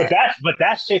all that. but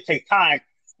that shit take time,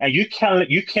 and you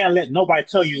can't let nobody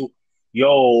tell you,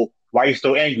 yo, why you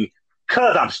still angry?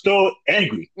 Cause I'm still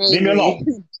angry. Leave me Angry.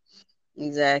 alone.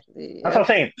 Exactly. That's what Yep. I'm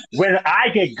saying. When I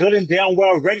get good and damn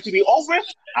well ready to be over it,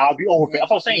 I'll be over it. Yeah. That's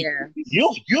what I'm saying. Yeah.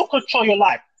 You control your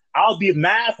life. I'll be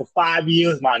mad for 5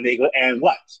 years, my nigga, and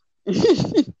what?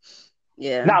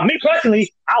 Yeah. Now, me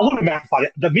personally, I wouldn't magnify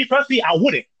it. Me personally, I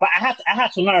wouldn't. But I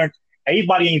have to learn.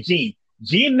 Everybody ain't Gene.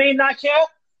 Gene may not care,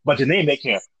 but Janae may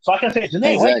care. So I can say,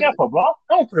 Janae, what you care Exactly. for, bro?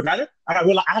 Don't put it matter. I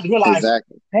have to realize,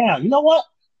 Exactly. damn, you know what?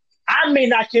 I may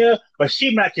not care, but she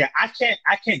may not care. I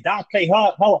can't downplay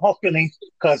her feelings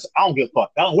because I don't give a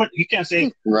fuck. You can't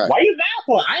say, Right. why you mad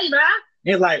for? I ain't mad.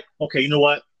 It's like, okay, you know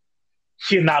what?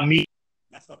 She's not me.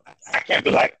 I can't be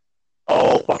like,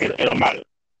 oh, fuck it, it don't matter.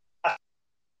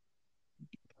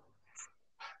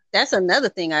 That's another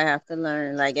thing I have to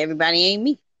learn. Like, everybody ain't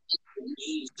me.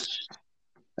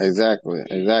 Exactly.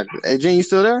 Exactly. Hey, Jen, you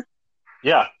still there?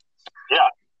 Yeah.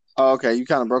 Oh, okay. You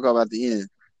kind of broke up at the end.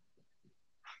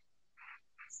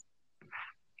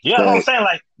 Yeah, that's what I'm But saying.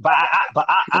 Like,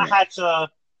 I had to,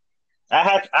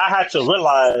 I had to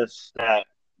realize that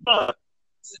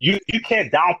you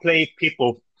can't downplay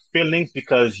people's feelings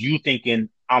because you thinking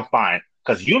I'm fine.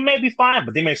 Because you may be fine,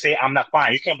 but they may say I'm not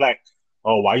fine. You can't be like,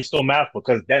 oh, why you still mad for?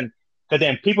 Because then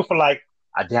people feel like,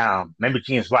 ah, damn, maybe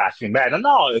Gene's right. I should be mad.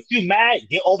 No, if you mad,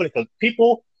 get over it. Because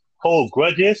people hold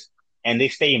grudges and they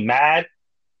stay mad.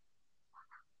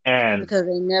 And Because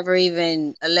they never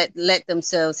even let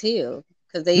themselves heal.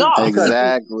 Because no, because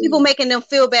exactly. people making them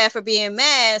feel bad for being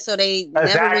mad, so they never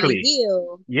really exactly,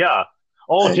 heal. yeah.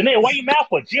 Oh, Janae, why you mad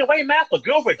for? Gene, why you mad for?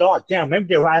 Get over it, dog. Damn, maybe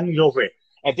they're riding you over it.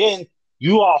 And then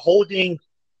you are holding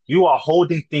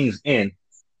things in.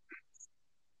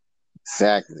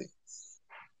 Exactly.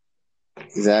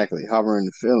 Exactly. Harboring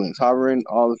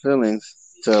all the feelings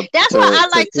That's why I to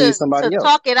like please to somebody else.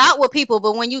 talk it out with people.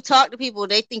 But when you talk to people,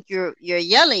 they think you're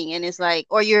yelling, and it's like,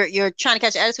 or you're trying to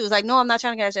catch an attitude. It's like, no, I'm not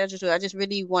trying to catch an attitude. I just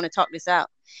really want to talk this out.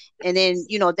 And then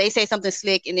they say something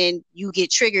slick, and then you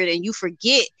get triggered, and you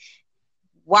forget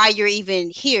why you're even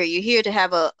here. You're here to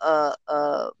have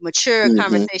a mature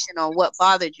conversation on what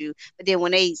bothered you. But then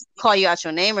when they call you out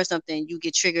your name or something, you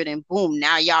get triggered and boom,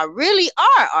 now y'all really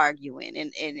are arguing.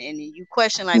 And you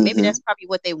question, like, maybe that's probably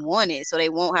what they wanted, so they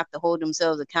won't have to hold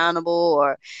themselves accountable,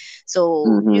 or so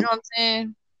you know what I'm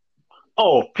saying?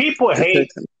 Oh, people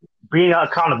hate being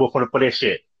accountable for their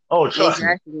shit. Oh, trust me.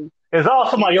 Exactly. It's all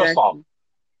somebody else's fault. Exactly.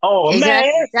 Oh man,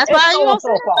 Exactly. That's it's why so and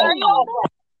so fault.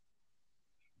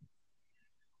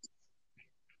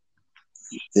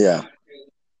 Yeah.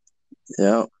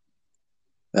 Yeah.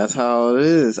 That's how it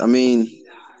is. I mean,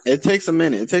 it takes a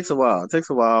minute. It takes a while. It takes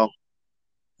a while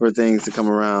for things to come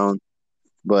around,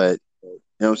 but you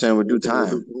know what I'm saying, with due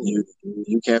time.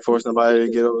 You can't force nobody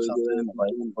to get over something.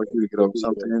 Nobody can force you to get over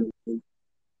something.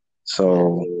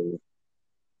 So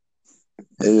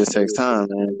it just takes time,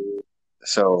 man.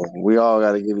 So we all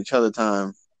got to give each other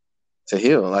time to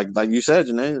heal. Like you said,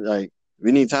 Genay, like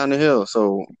we need time to heal.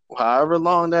 So however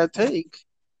long that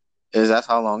that's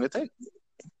how long it takes.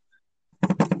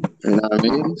 You know what I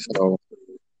mean? So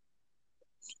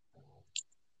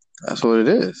that's what it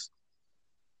is.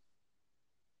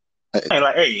 And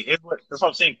like, hey, that's what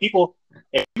I'm saying. People,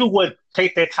 if you would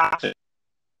take their time to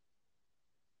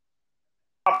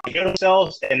heal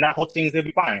themselves and not hold things, they'll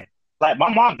be fine. Like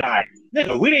my mom died,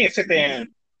 nigga. We didn't sit there and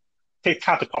take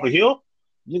time to properly heal.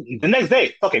 The next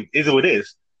day, okay, is it what it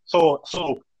is. So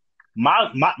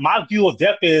my view of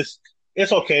death is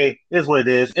it's okay, it's what it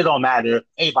is. It don't matter.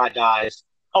 Anybody dies.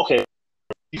 Okay,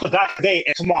 you could die today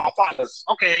and tomorrow I'll find us.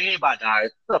 Okay, anybody dies.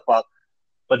 What the fuck?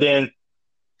 But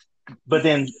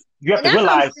then you have And to that's what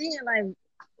I'm realize. saying. Like,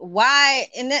 why?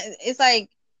 And that it's like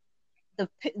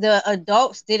the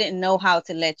adults didn't know how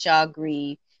to let y'all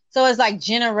grieve. So it's like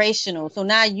generational. So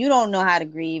now you don't know how to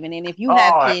grieve, and then if you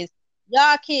have Oh, kids,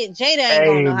 y'all kid Jada ain't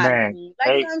gonna know how to amen. grieve. Like,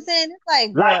 you know Hey, what I'm saying? It's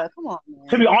like, like bruh, come on,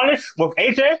 to man. be honest, with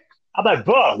AJ, I'm like,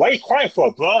 bro, why you crying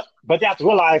for, bro? But they have to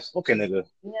realize, okay, nigga,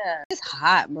 Yeah, it's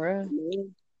hot, bruh.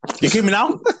 you hear me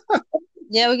now?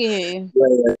 Yeah, we can hear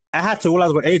you. I had to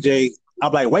realize with AJ,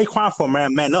 I'm like, why you crying for,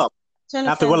 man? Man up. Turn I the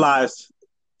have to fan on. realize,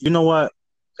 you know what?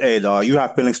 Hey, dog, you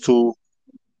have feelings too.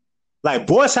 Like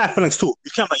boys have feelings too.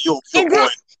 You can't like you a And boy. You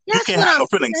that's can't what have I'm no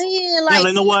feelings. saying. And like, Like,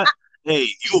 you know what? Hey,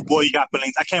 you a boy, you got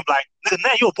feelings. I can't be like, nigga,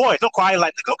 man, you a boy. Don't cry.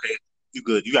 Like, nigga, okay, you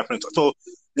good. You got feelings. So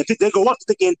they go up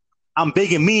thinking I'm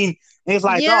big and mean. And it's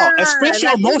like, yeah, dog, express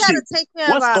your like we gotta emotions. take care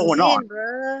of What's our going on? men,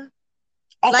 bruh.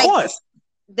 Of Like course.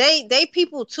 they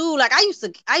people too. Like I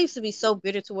used to be so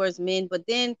bitter towards men, but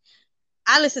then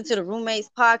I listen to the roommates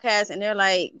podcast and they're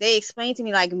like, they explain to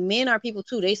me like men are people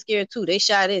too. They scared too. They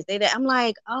shy this. They that. I'm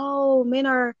like, oh, men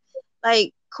are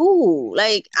like cool.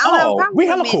 Like I don't have a Oh, problem we with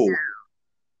hella men cool. now.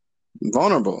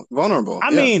 Vulnerable. I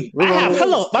Yeah, mean, we're I have vulnerable.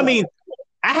 hello. I mean,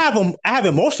 I have them. I have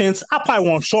emotions. I probably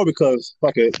won't show because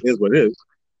fuck it is what it is.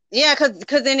 Yeah, cause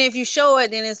then if you show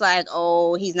it, then it's like,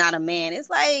 oh, he's not a man. It's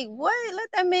like, what? Let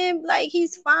that man, like,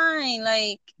 he's fine.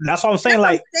 Like, That's what I'm saying. that's what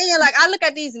I'm Like, saying. Like, I look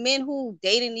at these men who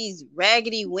dating these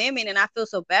raggedy women, and I feel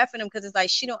so bad for them because it's like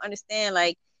she don't understand.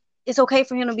 Like, it's okay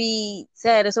for him to be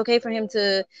sad. It's okay for him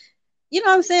to, you know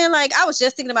what I'm saying? Like, I was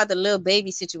just thinking about the little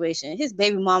baby situation. His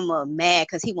baby mama mad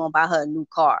because he won't buy her a new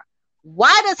car.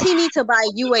 Why does he need to buy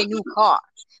you a new car?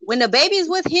 When the baby's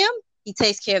with him, he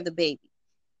takes care of the baby.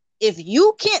 If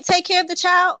you can't take care of the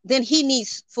child, then he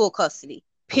needs full custody.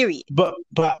 Period. but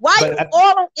but Why but you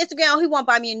all on Instagram? Oh, he won't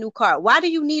buy me a new car. Why do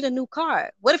you need a new car?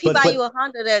 What if he buy but you a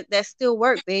Honda that still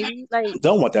work, baby? Like,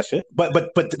 don't want that shit. But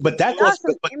that y'all goes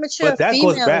some immature but that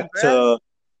goes females, back bro.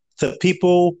 to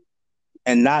people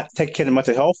and not taking care of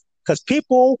mental health because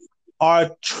people are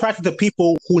attracted to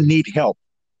people who need help.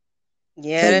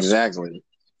 Yeah, that's true. Exactly.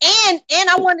 And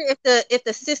I wonder if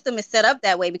the system is set up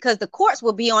that way because the courts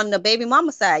will be on the baby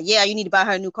mama side. Yeah, you need to buy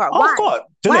her a new car. Oh, of Why? course,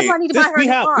 Why do Janae, I need to buy this her a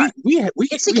new car?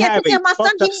 If she we can't have take care a of my son,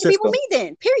 fucked he up need to be with system. me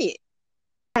then. Period.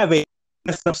 We have a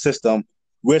messed up system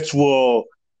which will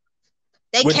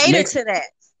They which cater makes to that.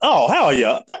 oh hell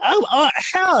yeah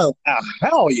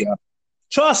hell yeah.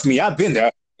 Trust me, I've been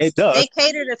there. It They does.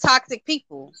 cater to toxic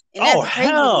people, and Oh that's crazy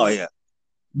to hell me. yeah.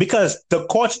 Because the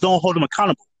courts don't hold them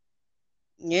accountable.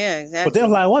 Yeah, But they're exactly.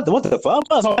 like, what the fuck?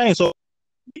 That's what I'm saying. So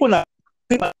people not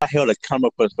held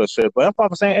accountable for shit. But I'm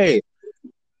probably saying, hey,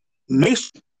 make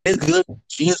sure it's good,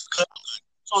 she's good.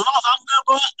 So as long as I'm good,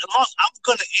 bro, as long as I'm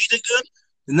good and Asian good,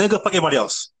 the nigga fuck everybody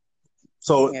else.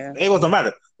 So Yeah. it doesn't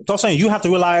matter. So I'm saying you have to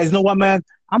realize, you know what, man?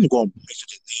 I'm going to make sure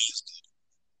this is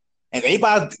good. And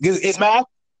everybody is mad.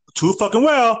 Too fucking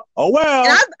well. Oh And well.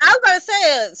 I was about to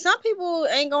say, some people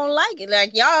ain't gonna like it.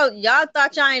 Like y'all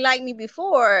thought y'all ain't like me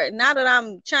before. Now that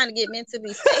I'm trying to get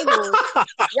mentally stable,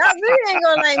 y'all really ain't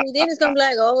gonna like me. Then it's gonna be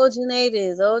like, oh, Genay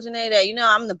this, oh, Genay that. You know,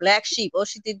 I'm the black sheep. Oh,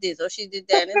 she did this, oh, she did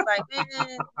that. And it's like, man,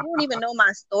 you don't even know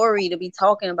my story to be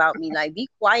talking about me. Like, be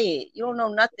quiet. You don't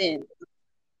know nothing.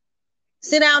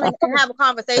 Sit down and have a And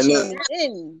conversation with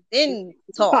me. Then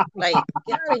talk. Like,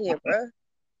 get out of here, bro.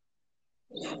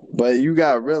 but you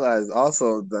gotta realize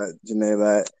also that Janae,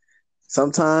 that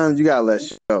sometimes you gotta let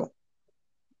shit go.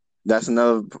 That's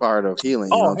another part of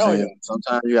healing. You know Oh what I'm hell yeah. saying?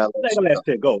 Sometimes you gotta let They shit gonna let go.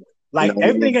 shit go. You know Like what I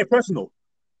everything mean? ain't personal.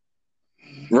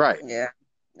 Right. Yeah,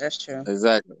 that's true.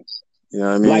 Exactly. You know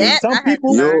what I Like mean? That I had to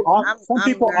You learn. some I'm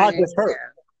people are learning. just hurt.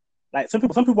 Yeah. Like some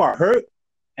people are hurt,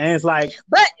 and it's like,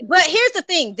 But here's the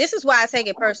thing. This is why I take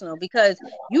it personal because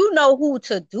you know who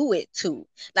to do it to.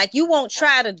 Like you won't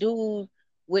try to do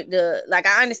with the like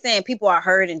I understand people are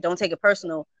hurt and don't take it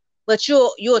personal, but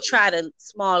you'll try the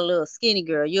small little skinny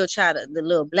girl. You'll try the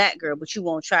little black girl, but you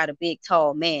won't try the big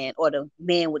tall man or the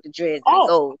man with the dreads and the oh,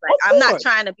 gold. Like of I'm not course,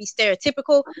 trying to be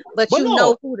stereotypical, but but you no,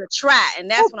 know who to try,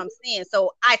 and that's what I'm saying.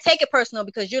 So I take it personal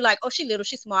because you're like, oh, she little,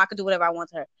 she's small, I can do whatever I want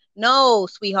to her. No,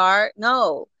 sweetheart,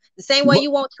 no. The same way but,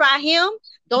 you won't try him,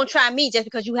 don't try me just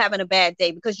because you having a bad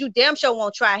day. Because you damn sure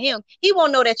won't try him. He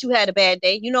won't know that you had a bad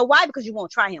day. You know why? Because you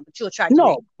won't try him, but you'll try Janae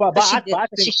no, but because I but I because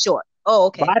think she's short. Oh,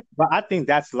 okay. but I think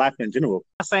that's life in general.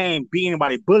 I'm not saying being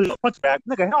anybody bully or punch back,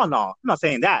 nigga. Hell no, I'm not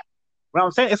saying that. What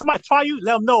I'm saying, if somebody try you,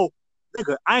 let them know,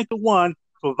 nigga. I ain't the one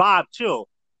to vibe chill.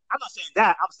 I'm not saying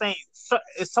that. I'm saying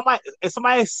if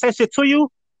somebody says shit to you,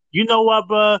 you know what,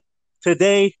 bro?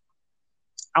 Today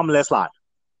I'm gonna let slide.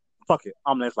 Fuck it,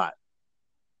 I'm gonna let slide.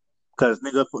 Because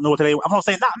nigga, know what today? I'm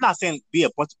not saying be a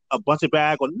bunch of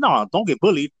bag or no, don't get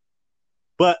bullied.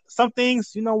 But some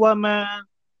things, you know what, man?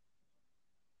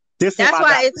 This ain't That's my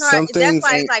why guy. it's hard. Some That's things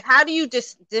why it's ain't. like, how do you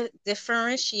just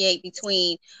differentiate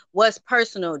between what's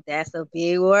personal? That's a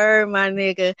big word, my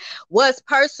nigga. What's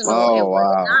personal Oh and what's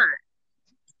wow, not?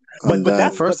 I'm But but done.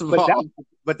 that's First of all,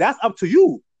 but that's up to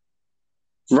you.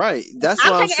 right. That's I'm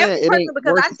what I'm taking saying. everything It ain't personal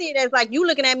because worth I it. see it as like you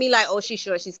looking at me like, oh, she's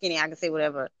short, she's skinny. I can say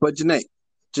whatever. But Janae,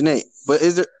 but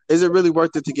is it really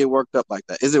worth it to get worked up like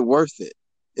that? Is it worth it?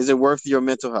 Is it worth your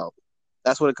mental health?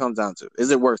 That's what it comes down to.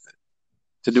 Is it worth it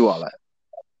to do all that?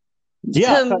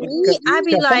 Yeah, To me, I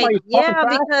be because like, somebody talking yeah,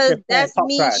 trash, because they're saying that's talk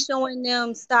me trash. showing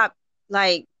them stop,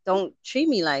 like, don't treat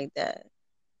me like that.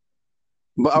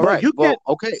 But all But right. you can't.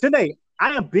 Well, okay. Today,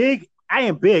 I am big. I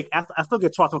am big. I still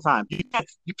get taught sometimes.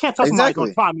 You can't tell somebody don't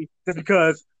Exactly. try me just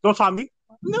because don't try me.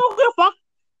 No, give a fuck.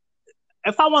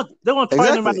 If I want, they're gonna try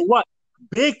no matter Exactly. what.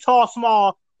 Big, tall,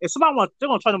 small. If somebody wants, they're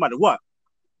gonna try no matter what.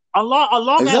 As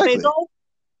long as they Exactly. know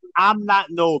I'm not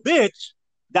no bitch,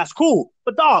 that's cool.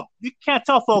 But dog, you can't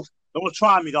tell folks don't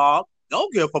try me, dog.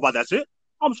 Don't give a fuck about that shit.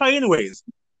 I'm trying anyways.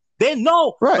 They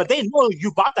know, Right. but they know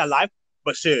you bought that life.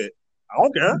 But shit, I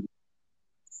don't care.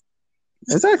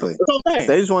 Exactly. That's what I'm saying.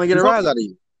 They just want to get You a feel rise me? out of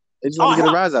you. They just want Oh to get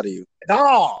a hell, rise out of you.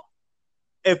 no.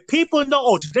 If people know,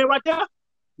 oh, today right there,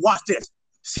 watch this.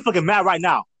 She's fucking mad right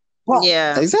now. Bro,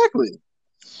 Yeah. Exactly.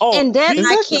 oh, And that see, I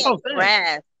Exactly. that's can't what I'm saying.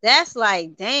 grasp. That's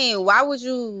like, dang, why would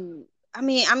you? I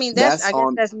mean, that's That's I guess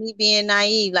on. that's me being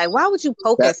naive. Like, why would you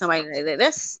poke That at somebody like that?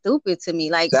 That's stupid to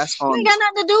me. Like, that's you ain't on. got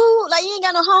nothing to do. Like, you ain't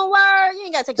got no homework. You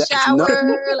ain't got to take a That, no,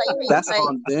 shower. Like, you ain't that's like,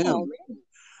 on come on, them. man.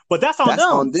 But that's on That's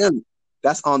them. on them.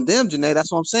 That's on them, Janae.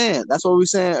 That's what I'm saying. That's what we were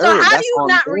saying So earlier. how do That's you on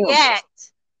not them.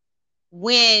 react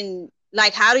when,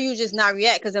 like, how do you just not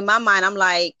react? Because in my mind, I'm You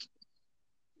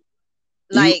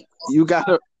like, you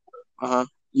gotta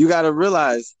you gotta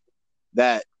realize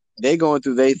that they going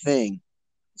through their thing.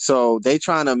 So they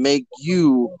trying to make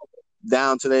you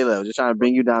down to their level. They're trying to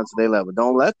bring you down to their level.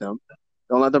 Don't let them.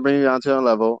 Don't let them bring you down to their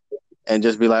level and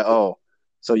just be like, oh,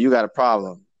 so you got a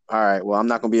problem. All right, well, I'm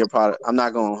not gonna be a product. I'm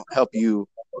not gonna help you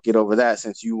get over that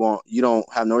since you don't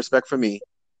have no respect for me.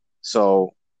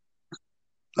 So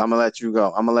I'm gonna let you go.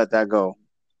 I'm gonna let that go.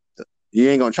 You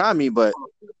ain't gonna try me, but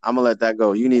I'm gonna let that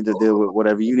go. You need to deal with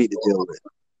whatever you need to deal with.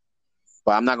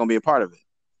 But I'm not gonna be a part of it.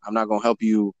 I'm not gonna help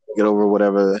you get over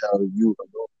whatever the hell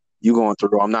you going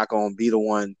through. I'm not gonna be the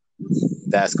one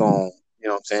that's gonna,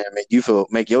 what I'm saying,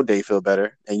 make your day feel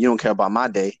better. And you don't care about my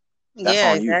day. That's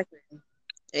yeah, on you.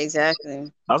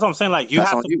 exactly. That's what I'm saying. Like you That's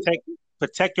have on to you.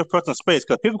 protect your personal space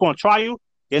because people gonna try you.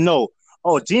 They know.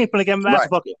 Oh, Gene finna get mad. So Right.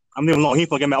 fuck it. I'm leaving alone. He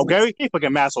finna get mad. Oh, Gary, he finna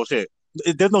get mad. So shit.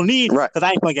 There's no need Right. because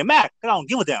I ain't finna get mad because I don't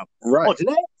give a damn. Right. Oh,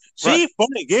 today Right. she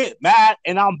finna get mad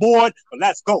and I'm bored. But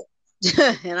let's go.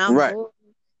 And I'm Right. bored.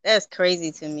 That's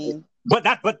crazy to me. But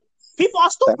people are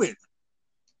stupid.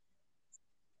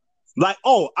 Like,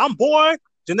 oh, I'm bored.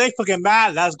 Janae fucking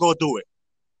mad. Let's go do it.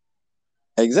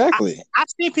 Exactly. I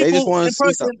see They just people want to in see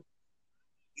person. something.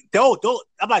 They'll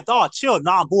I'm like, dog, chill.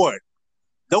 Nah, I'm bored.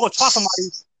 They'll go try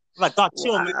somebody. I'm like, dog,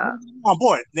 chill, man. Wow. I'm on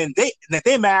board. Then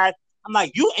they mad. I'm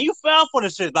like, you fell for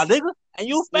this shit, my nigga. And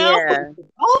you fell for this Yeah.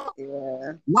 shit. Oh,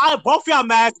 Yeah. now both y'all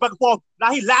mad back and forth.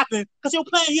 Now he laughing because you're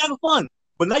playing, he having fun.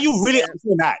 But now you really Yep.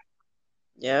 understand that.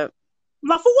 Yep. I'm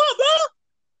like, for what, bro?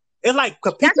 It's like,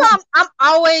 because That's people, why I'm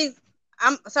always,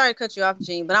 I'm sorry to cut you off,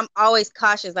 Gene, but I'm always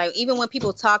cautious. Like, even when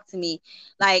people talk to me,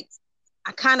 like,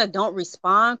 I kind of don't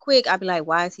respond quick. I'd be like,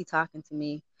 why is he talking to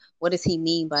me? What does he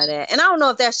mean by that? And I don't know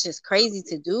if that's just crazy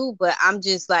to do, but I'm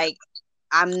just like,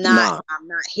 Nah. I'm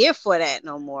not here for that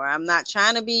no more. I'm not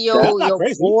trying to be that's not your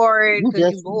crazy. bored You because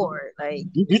you just bored. Like,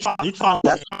 that's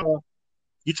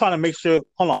you trying to make sure,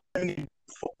 hold on.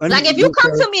 like if you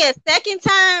come to me a second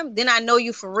time, then I know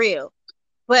you for real.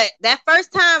 But that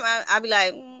first time, I'll be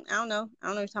like, I don't know. I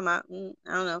don't know what you're talking about.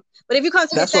 I don't know. But if you come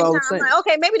to me a that's what I second time, was I'm saying. like,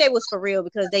 okay, maybe they was for real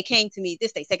because they came to me.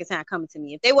 This they second time coming to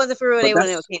me. If they wasn't for real, But they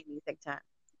wouldn't have came to me the second time.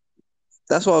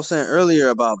 that's what I was saying earlier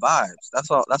about vibes. That's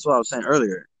what I was saying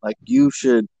earlier. Like you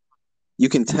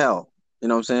can tell, you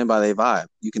know what I'm saying, by their vibe.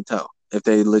 You can tell if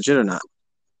they legit or not.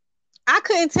 I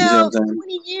couldn't You see what I'm tell saying?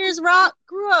 20 years, Rock,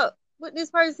 grew up with this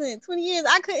person. 20 years,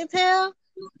 I couldn't tell.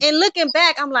 And looking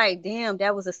back, I'm like, damn,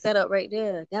 that was a setup right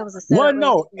there. That was a Well, setup right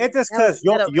no, there. it's just That was a because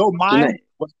your setup right your mind Janae.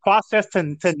 was processed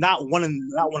to not want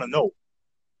to know.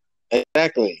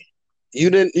 Exactly.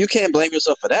 You can't blame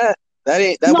yourself for that.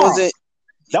 That No, wasn't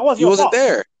that wasn't you your wasn't fault.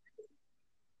 there. You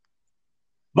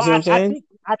But see what I'm saying?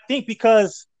 I think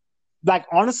because, like,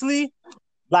 honestly,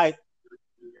 like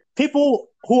people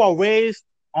who are raised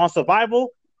on survival,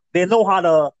 they know how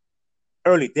to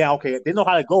early down. Okay, they know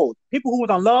how to go. People who was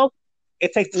on love,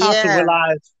 it takes time to there.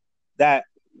 realize that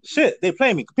shit, they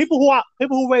play me. People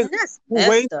And that's who raise.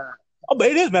 messed up. Oh, but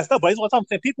it is messed up. But it's what I'm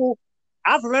saying. People,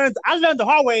 I learned the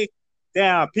hard way.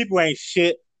 Damn, people ain't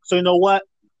shit. So you know what?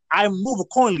 I move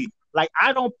accordingly. Like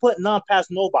I don't put none past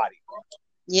nobody.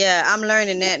 Yeah, I'm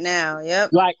learning that now. Yep.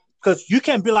 Like, cause you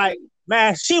can't be like,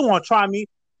 man, she won't try me,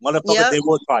 motherfucker. Yep. They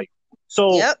will try you.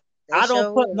 So Yep. They I don't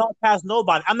sure put will. none past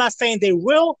nobody. I'm not saying they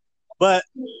will, but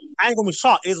I ain't gonna be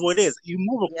shocked. It's what it is. You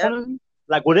move Yep. accordingly.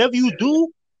 Like whatever you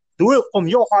do it from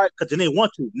your heart because then they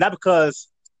want to, not because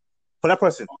for that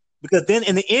person. Because then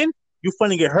in the end, you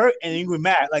finally get hurt and you get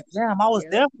mad. Like, damn, I was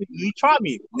Yep. there for you. You tried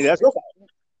me. Yeah, that's your fault.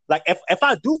 Like if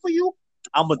I do for you,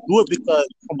 I'm gonna do it because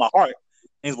from my heart.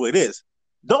 Is what it is.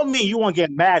 Don't mean you want to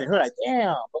get mad and hurt. Like,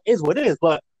 damn, but it's what it is.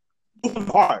 But do from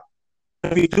the heart.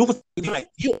 If you do for you like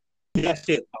you that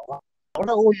shit. I don't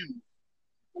owe you.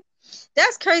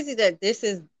 That's crazy that this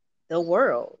is the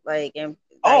world. Like, and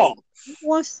Oh, like, who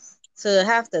wants to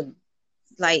have to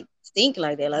like think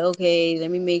like that? Like, okay, let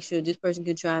me make sure this person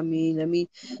can try me. Let me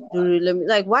do it. Let me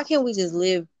like. Why can't we just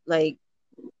live like?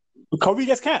 because we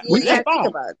just can't. You ain't That's gotta think fine.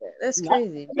 about that. That's No,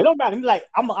 crazy. it don't matter. Like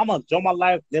I'm gonna enjoy my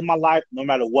life, live my life, no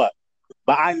matter what.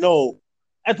 But I know,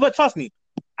 but trust me,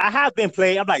 I have been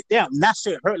played. I'm like, damn, that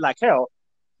shit hurt like hell.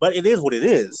 But it is what it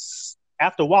is.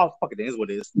 After a while, fuck it is what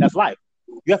it is. That's life.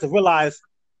 You have to realize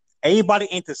everybody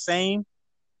ain't the same,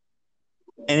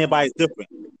 and everybody's different.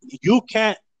 You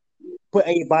can't put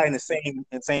everybody in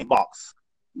the same box.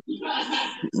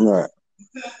 Right.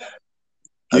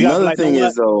 You gotta be Another like, you know thing what?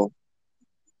 is though,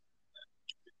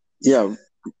 yeah.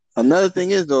 Another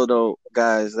thing is though,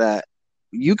 guys, that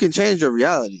you can change your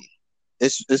reality.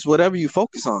 It's whatever you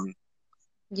focus on.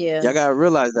 Yeah. Y'all gotta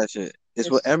realize that shit. It's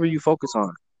That's whatever true. you focus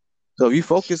on. So if you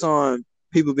focus on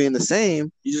people being the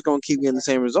same, you're just gonna keep getting the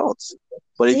same results.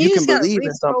 But if You you can just gotta believe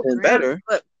in something reprogram. better,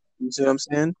 But you see what I'm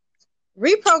saying?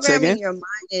 Say reprogramming again? your mind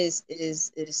is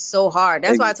so hard.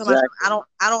 That's why I told myself Exactly.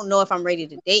 I don't know if I'm ready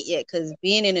to date yet because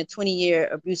being in a 20-year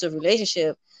abusive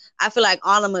relationship, I feel like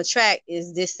all I'm attract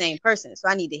is this same person. So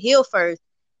I need to heal first.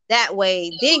 That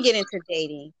way, then get into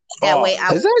dating. That Oh, way,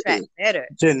 I will attract Exactly. better.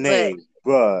 But Janae,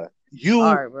 bruh, it's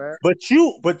hard, bro.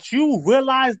 but you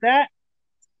realize that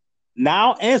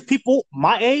now, as people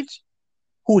my age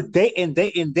who date, and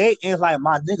it's like,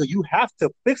 my nigga, you have to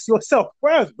fix yourself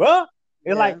first, bruh.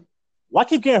 It's like, Yeah. why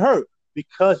keep getting hurt?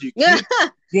 Because you Yeah.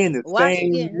 keep getting the Why keep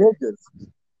same getting hurt? niggas.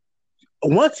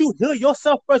 Once you heal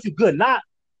yourself first, you good. Not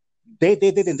they.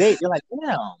 You're like,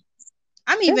 damn.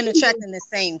 I'm even attracting the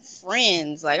same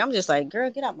friends. Like I'm just like, girl,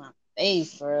 get out my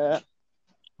face, bro.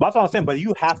 That's what I'm saying. But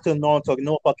you have to know,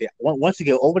 fuck it. Once you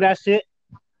get over that shit,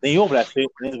 then you over that shit,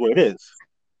 and it's what it is.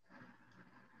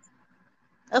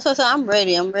 That's what I said. I'm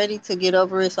ready. I'm ready to get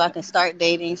over it so I can start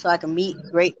dating, so I can meet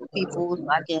great people, so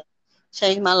I can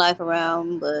change my life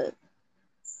around. But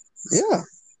Yeah.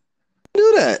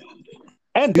 Do that.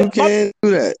 And You can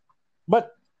do that.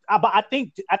 but I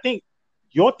think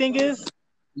your thing is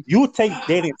you take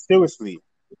dating seriously,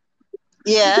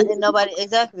 yeah, and nobody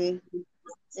exactly.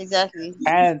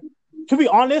 and to be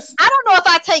honest, I don't know if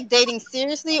I take dating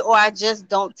seriously or I just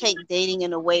don't take dating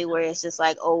in a way where it's just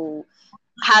like, oh,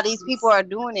 how these people are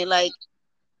doing it. Like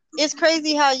it's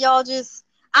crazy how y'all just.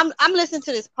 I'm listening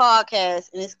to this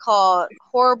podcast and it's called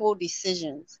Horrible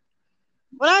Decisions.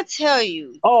 When I tell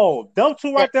you oh, them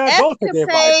two the right there, go take their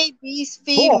advice. escapade these Go,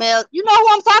 females, you know who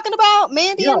I'm talking about?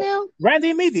 Mandy yeah, and them?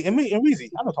 Randy and Meezy and Weezy.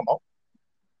 I know what I'm talking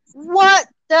What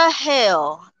the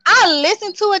hell? I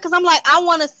listen to it because I'm like, I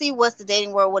want to see what's the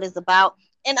dating world, what it's about.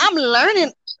 And I'm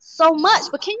learning so much.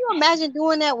 But can you imagine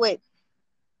doing that with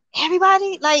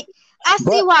everybody? Like, I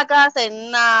see about. why God said,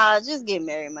 nah, just get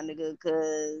married, my nigga.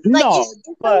 Because, But like, no, it's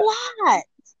a but lot.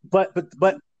 but but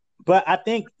but but I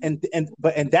think and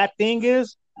that thing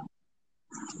is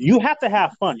you have to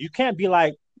have fun. You can't be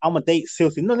like, I'm a date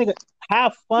seriously. No, nigga,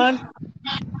 have fun.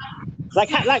 Like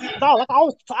dog, like I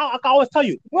always tell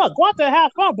you, bro, go out there and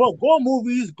have fun, bro. Go to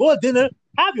movies, go to dinner,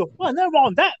 have your fun. Nothing wrong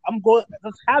with that. I'm going,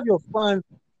 just have your fun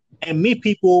and meet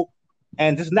people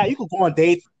and this and that. You can go on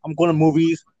dates. I'm going to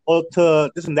movies or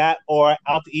to this and that, or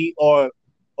out to eat, or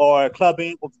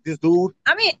clubbing with this dude.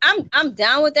 I mean, I'm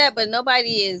down with that, but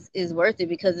nobody is worth it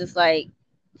because it's like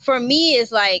for me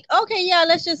it's like, okay, yeah,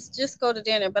 let's just go to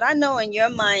dinner. But I know in your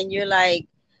mind you're like,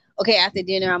 okay, after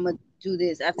dinner I'm gonna do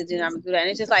this, after dinner I'm gonna do that. And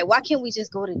it's just like, why can't we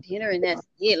just go to dinner and that's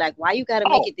it? Like why you gotta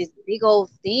make Oh, it this big old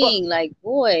but thing? Like, but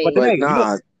boy. then But hey,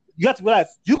 nah, you have to realize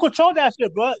you control that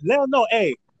shit, bro. Let them know,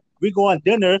 hey, we go on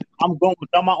dinner. I'm going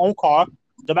without my own car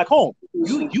to back home.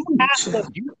 You have to.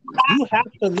 You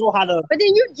have to know how to. But then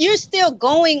you're still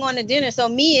going on a dinner. So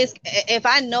me is if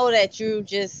I know that you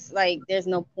just like there's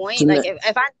no point. Like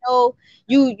if I know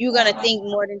you're gonna think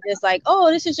more than just like,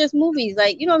 oh, this is just movies.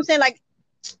 Like, you know what I'm saying? Like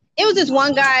it was this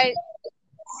one guy.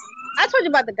 I told you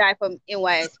about the guy from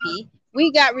NYSP. We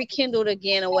got rekindled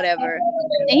again or whatever.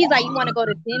 And he's like, you want to go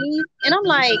to Denny's? And I'm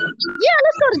like, yeah,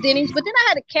 let's go to Denny's. But then I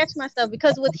had to catch myself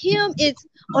because with him, it's,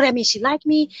 oh, that means she liked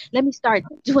me. Let me start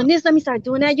doing this. Let me start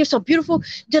doing that. You're so beautiful.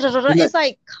 Da-da-da-da. It's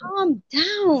like, calm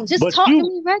down. Just But talk to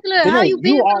me regular. How you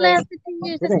been for the last 15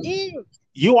 years? That's it.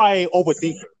 You are a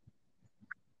overthinker.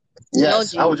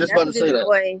 Yes, I was just about to say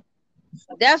that.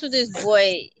 That's what this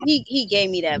boy, he gave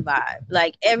me that vibe.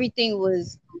 Like everything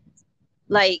was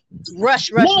like rush.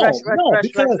 I'm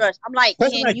like,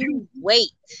 can like you wait?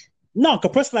 No, because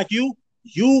a person like you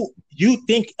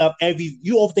think of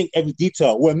you overthink every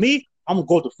detail. With me, I'm gonna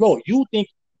go with the flow.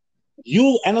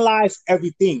 You analyze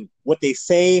everything, what they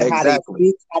say, how they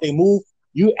speak, how they move.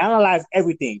 You analyze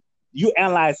everything. You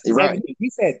analyze everything. He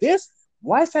said this.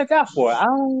 Why said that for? I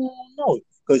don't know.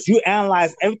 Because you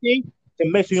analyze everything to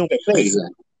make sure you don't get played.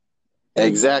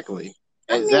 Exactly.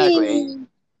 That's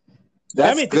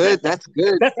good. That's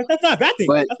good. That's not a bad thing.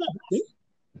 But that's not a bad thing.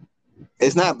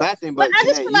 It's not a bad thing. But I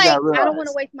just feel like I don't want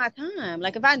to waste my time.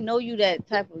 Like if I know you that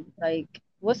type of like,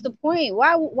 what's the point?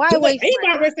 Why waste?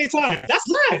 Anybody waste their time? That's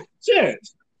life. Shit.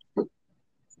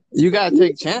 You gotta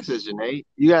take chances, Genay.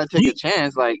 You gotta take a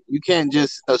chance. Like you can't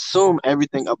just assume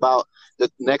everything about the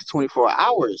next 24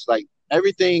 hours. Like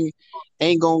everything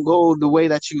ain't gonna go the way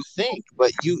that you think.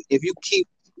 But if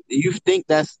you think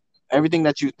that's everything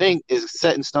that you think is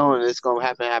set in stone and it's gonna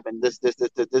happen this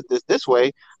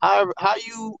way. How are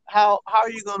you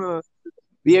gonna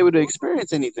be able to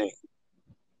experience anything?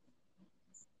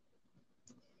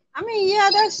 I mean, yeah,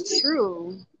 that's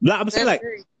true. No, I'm saying like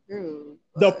true,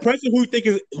 the person who think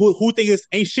is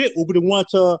ain't shit will be the one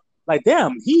to like,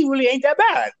 damn, he really ain't that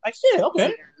bad. Like shit,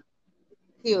 okay.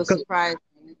 He was surprised.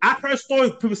 I've heard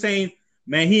stories of people saying,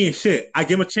 man, he ain't shit. I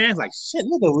give him a chance, like shit,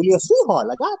 nigga, really a sweetheart.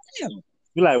 Like, god damn.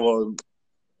 You're like, well,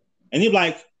 and you're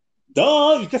like,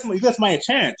 duh, you get somebody a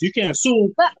chance. You can't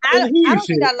assume. But I don't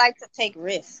think I like to take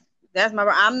risks. That's my.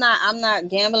 I'm not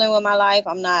gambling with my life.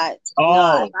 I'm not.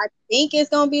 No, if I think it's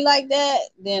gonna be like that,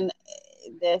 then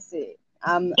that's it.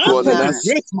 I'm taking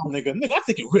risk, my nigga. I'm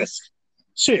taking risk.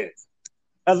 Shit.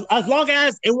 As long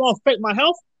as it won't affect my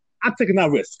health, I'm taking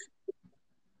that risk.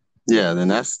 Yeah, then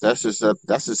that's just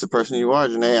the person you are,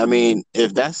 Genay. I mean,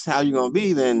 if that's how you're gonna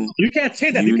be, then you can't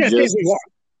change that. You can't change who you are.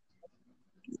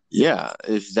 Yeah,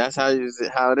 if that's how it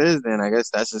is, then I guess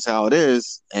that's just how it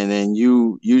is. And then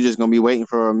you just gonna be waiting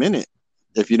for a minute.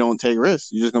 If you don't take risks,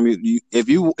 you're just gonna be. If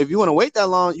you want to wait that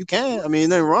long, you can. I mean,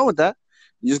 nothing wrong with that.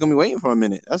 You're just gonna be waiting for a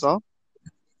minute. That's all.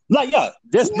 Like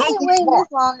there's no waiting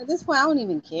this long. At this point, I don't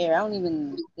even care. I don't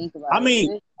even think about it. I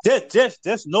mean,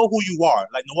 just know who you are.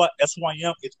 Like, you know what? That's who I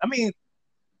am. I mean,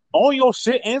 all your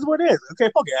shit is what it is. Okay,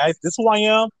 fuck it, guys. This is who I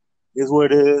am. Is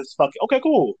what it is. Fuck it. Okay,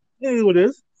 cool. It is what it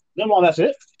is. Nothing wrong with that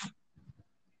shit.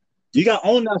 You gotta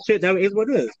own that shit. That is what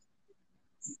it is.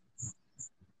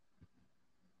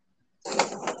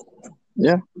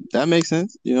 Yeah, that makes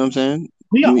sense. You know what I'm saying?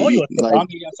 You gotta own your shit. I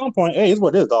mean, at some point, hey, it's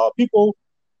what it is, dog. People,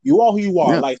 you are who you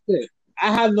are. Yeah. Like shit.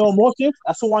 I have no emotions.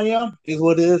 That's who I am. Is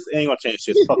what it is. It ain't gonna change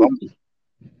shit. Fuck off.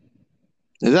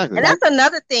 Exactly. And that's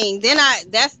another thing. Then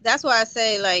that's why I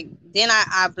say like then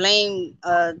I blame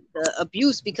the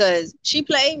abuse because she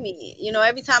played me. You know,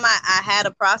 every time I had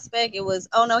a prospect, it was,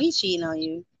 oh no, he's cheating on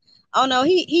you. Oh no,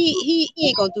 he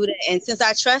ain't gonna do that. And since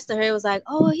I trusted her, it was like,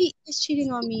 oh, he is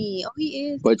cheating on me. Oh, he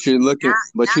is. But you're looking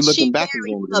back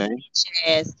again,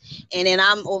 Genay. And then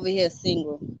I'm over here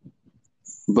single.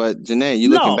 But Genay,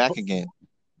 you're looking back again.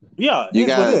 Yeah, you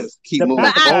gotta keep moving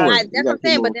forward. That's what I'm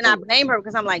saying. But then I blame her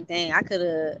because I'm like, dang, I could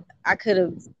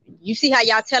have. You see how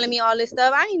y'all telling me all this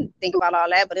stuff? I didn't think about all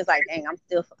that, but it's like, dang, I'm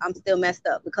still messed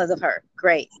up because of her.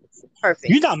 Great,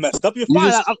 perfect. You're not messed up. You're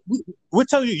fine. We're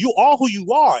telling you, you are who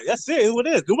you are. That's it. It's what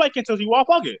it is. Nobody can tell you you are.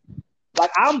 Fuck it. Like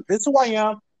this is who I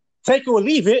am. Take it or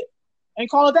leave it, and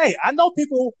call it a day. I know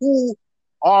people who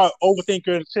are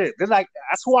overthinkers and shit. They're like,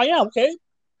 that's who I am. Okay.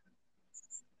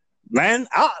 Man,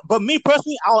 but me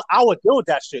personally, I would deal with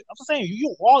that shit. I'm just saying,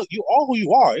 you are who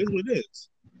you are. It's what it is.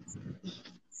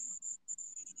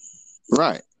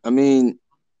 Right. I mean,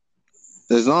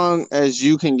 as long as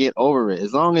you can get over it,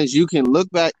 as long as you can look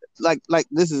back, like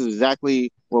this is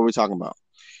exactly what we're talking about.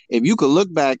 If you could look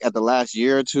back at the last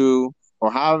year or two,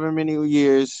 or however many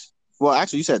years. Well,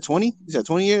 actually, you said 20. You said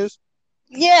 20 years.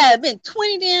 Yeah, it's been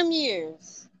 20 damn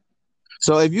years.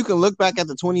 So if you can look back at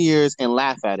the 20 years and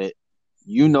laugh at it,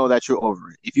 you know that you're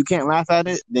over it. If you can't laugh at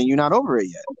it, then you're not over it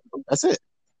yet. That's it.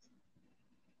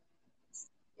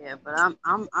 Yeah, but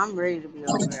I'm ready to be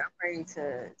over it. I'm ready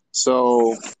to.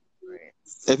 So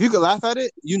if you could laugh at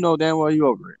it, you know damn well you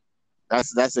over it.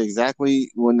 That's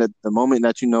exactly when the moment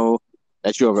that you know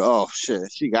that you over. Oh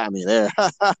shit, she got me there.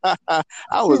 I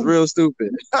was real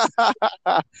stupid.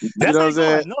 You That's know what how I'm you go.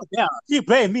 saying? No, damn. She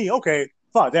blamed me. Okay.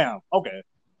 Fuck, damn. Okay.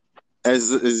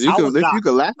 As you I was could, if not. you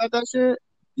could laugh at that shit,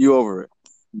 you over it.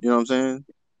 You know what I'm saying?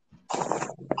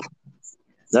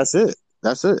 That's it.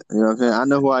 That's it. You know what I'm saying? I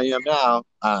know who I am now.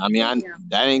 I mean,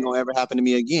 that ain't gonna ever happen to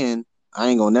me again. I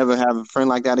ain't gonna never have a friend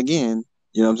like that again.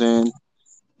 You know what I'm saying?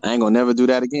 I ain't gonna never do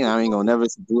that again. I ain't gonna never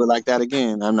do it like that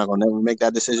again. I'm not gonna never make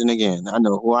that decision again. I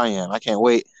know who I am. I can't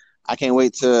wait. I can't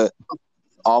wait to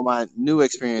all my new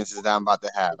experiences that I'm about to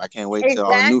have. I can't wait to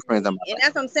all the new friends I'm Exactly, about and to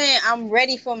that's what I'm saying. I'm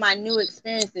ready for my new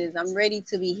experiences. I'm ready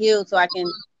to be healed, so I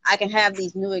can have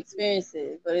these new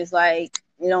experiences. But it's like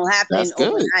it don't have. That's happen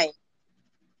good. overnight.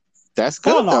 That's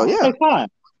Hell good though. no. It Yeah. takes time.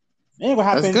 It ain't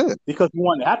gonna That's happen good. because you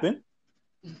want it to happen.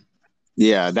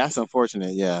 Yeah, that's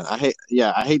unfortunate. I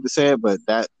hate to say it, but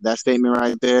that statement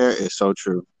right there is so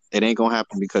true. It ain't gonna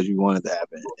happen because you want it to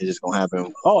happen. It's just gonna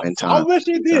happen Oh, in I time. wish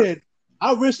it did.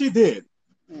 I wish it did.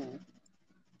 Mm.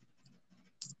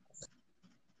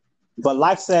 But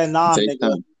life said, nah, It takes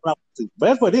nigga. time. But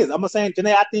that's what it is. I'm saying,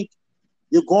 Genay, I think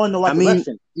you're going in the right I mean,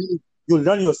 direction. You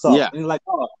learn yourself. yeah, And you're like,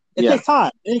 oh, it yeah, takes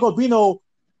time. It ain't gonna be no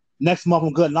next month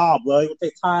I'm good. Nah, bro. It will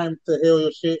take time to heal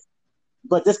your shit.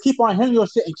 But just keep on healing your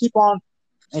shit and keep on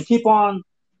and keep on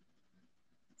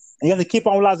and you have to keep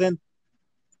on realizing,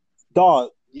 dog,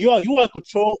 you are in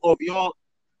control of your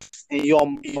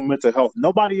mental health.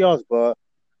 Nobody else, bro.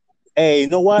 Hey, you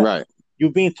know what? right. You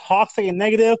being toxic and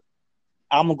negative,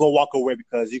 I'm gonna go walk away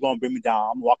because you're gonna bring me down.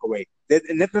 I'm gonna walk away. There's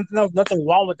nothing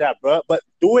wrong with that, bro. But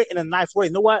do it in a nice way.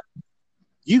 You know what?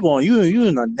 You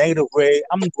in a negative way.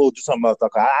 I'm gonna go do something else.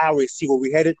 Like, I already see where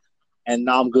we headed, and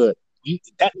now I'm good.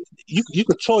 You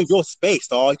control your space,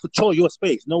 dog. You control your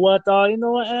space. You know what, dog? You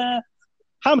know what?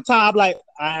 How many times I'm like,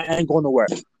 I ain't going nowhere,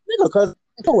 nigga? Because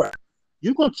nowhere.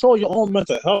 You control your own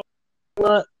mental health.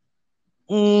 But,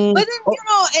 But then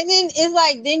and then it's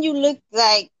like then you look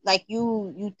like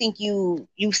you think you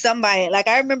somebody. Like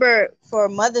I remember for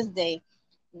Mother's Day,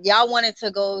 y'all wanted to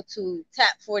go to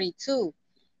Tap 42,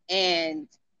 and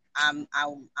I'm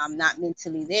not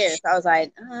mentally there. So I was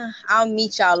like, I'll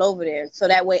meet y'all over there, so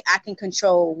that way I can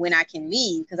control when I can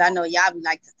leave because I know y'all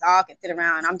like to talk and sit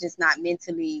around. I'm just not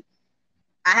mentally.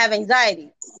 I have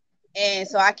anxiety. And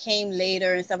so I came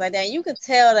later and stuff like that. And you could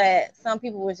tell that some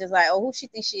people was just like, oh, who she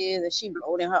thinks she is, and she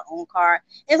rode in her own car.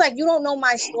 It's like you don't know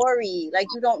my story. Like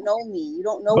you don't know me. You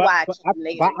don't know why I came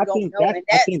later. You don't know.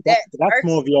 And that's hurts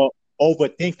more of your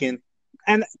overthinking.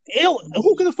 And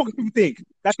who can the fuck people think?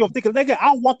 That's your thinking, nigga.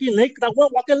 I walk in late because I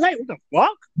won't walk in late. What the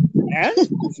fuck? And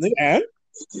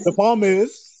the problem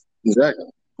is, Exactly.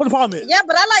 what the problem is? Yeah,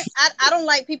 but I don't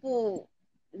like people.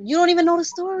 You don't even know the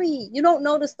story. You don't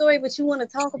know the story, but you want to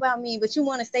talk about me, but you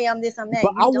want to say I'm this, I'm that.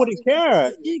 But You I don't wouldn't even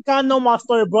care. You ain't gotta know my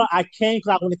story, bro. I came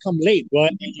because I want to come late, bro.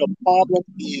 And your problem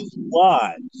is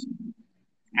what?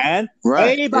 And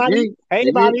Right. hey, buddy,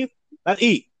 If you, let's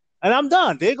eat. And I'm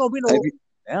done. There ain't gonna be if no you,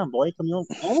 damn boy. Come on,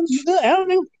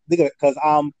 nigga. Because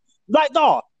like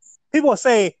dog. People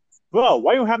say, bro,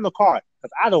 why you have no car?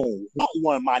 Because I don't want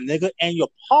one, my nigga. And your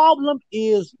problem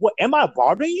is what? Am I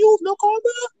bothering you with no car,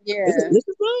 bro? Yeah. Is it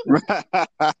listen, bro?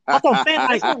 That's what I'm saying.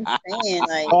 Like, That's what I'm saying.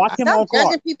 Like, oh, I came stop on car.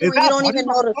 judging people Is when you that don't bothering even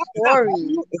my know the car? Is that bothering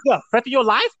story. you? Is it affecting your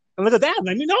life? And look at that.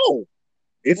 Let me know.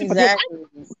 Is it for your life?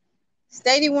 Exactly.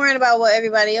 Steady worrying about what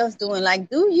everybody else doing. Like,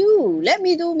 do you? Let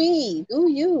me do me. Do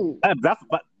you? That's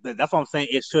what I'm saying.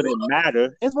 It shouldn't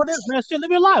matter. It's what it is, man. Shit,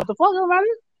 live your life. What the fuck, everybody?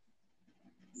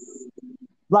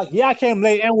 Like, yeah, I came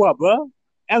late and what, bro?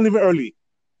 And leave it early.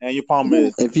 And your problem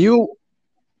is, if you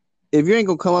ain't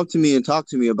gonna come up to me and talk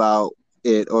to me about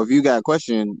it, or if you got a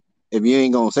question, if you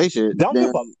ain't gonna say shit, don't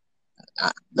give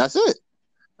then that's it.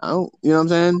 I don't. You know what I'm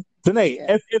saying? Genay,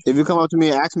 Yeah. If you come up to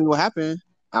me and ask me what happened,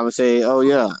 I would say, oh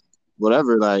yeah,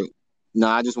 whatever. Like, no,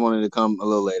 I just wanted to come a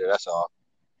little later. That's all.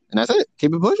 And that's it.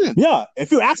 Keep it pushing. yeah,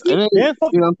 if you ask me, And then, then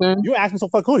fuck you know what I'm saying? you ask me so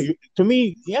fuck cool. To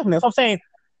me, yeah, that's what I'm saying.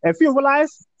 If you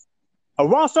realize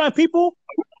around certain people,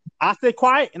 I stay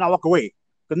quiet and I walk away.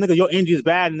 Cause nigga, your energy is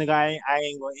bad, nigga. I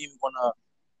ain't gonna even gonna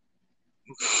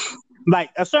like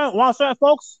around certain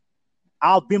folks.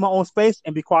 I'll be in my own space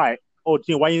and be quiet. Oh,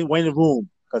 gee, why you in the room?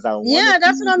 Because I want to Yeah, be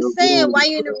that's what in I'm the saying. room. Why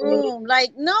you in the room?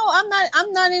 Like, no, I'm not.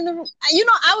 I'm not in the room. You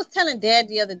know, I was telling Dad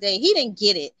the other day. He didn't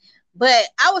get it, but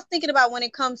I was thinking about when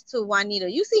it comes to Juanita.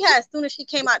 You see how as soon as she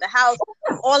came out the house,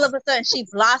 all of a sudden she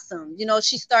blossomed. You know,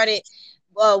 she started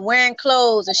wearing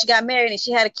clothes, and she got married, and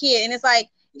she had a kid. And it's like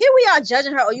here we are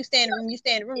judging her. Oh, you stay in the room, you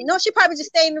stay in the room. No, she probably just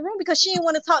stayed in the room because she didn't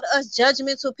want to talk to us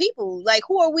judgmental people. Like,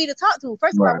 who are we to talk to?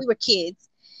 First of all, we were kids.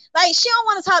 Like, she don't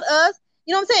want to talk to us.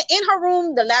 You know what I'm saying? In her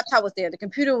room, the laptop was there, the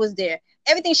computer was there,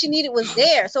 everything she needed was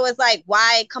there. So it's like,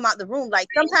 why come out the room? Like,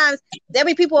 sometimes there'll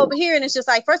be people over here, and it's just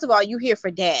like, first of all, you here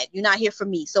for dad, you're not here for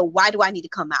me. So why do I need to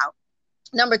come out?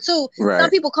 Number two, some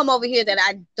people come over here that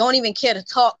I don't even care to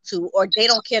talk to, or they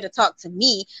don't care to talk to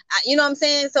me. You know what I'm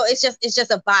saying? So it's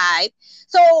just a vibe.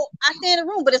 So I stay in the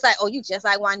room, but it's like, oh, you just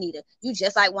like Juanita. You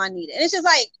just like Juanita. And it's just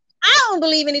like, I don't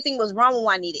believe anything was wrong with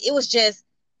Juanita. It was just,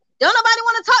 don't nobody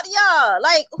want to talk to y'all.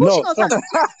 Like, who's she gonna talk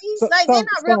to? Like, they're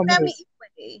not real family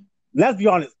anyway. Let's be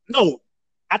honest. No,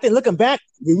 I think looking back,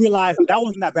 we realized that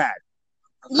wasn't that bad.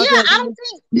 Yeah, I don't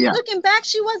think looking back,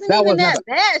 she wasn't even that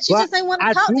bad. She just didn't want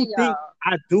to talk to y'all.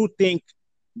 I do think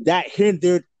that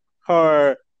hindered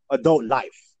her adult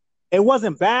life. It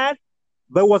wasn't bad,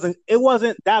 but it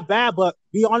wasn't that bad. But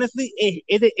be honestly,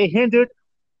 it hindered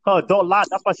her adult life.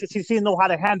 That's why she didn't know how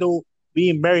to handle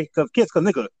being married because kids.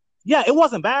 Because nigga, yeah, it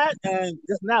wasn't bad and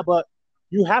just that, but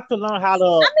you have to learn how to.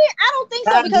 I mean, I don't think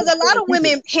so because a lot of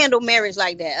women handle marriage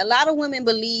like that. A lot of women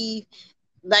believe.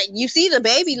 Like, you see the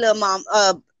baby mama,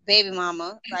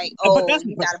 like, oh,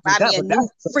 you gotta buy me a new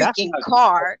freaking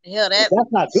car. Hell, that's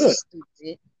not good.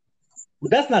 Stupid.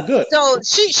 That's not good. So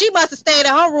she must have stayed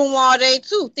in her room all day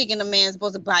too, thinking the man's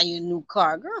supposed to buy you a new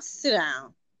car. Girl, sit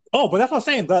down. Oh, but that's what I'm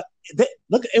saying. But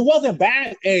look, it wasn't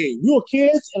bad. Hey, we were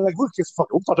kids, and like we were kids. Fuck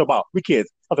it, we talking about we kids.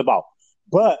 Talking about,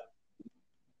 but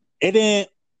it didn't.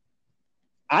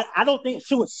 I don't think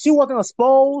she wasn't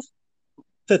exposed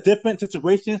to different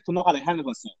situations to know how to handle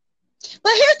herself.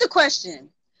 But here's the question: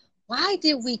 why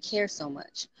did we care so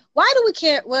much? Why do we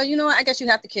care? Well, you know what? I guess you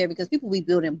have to care because people be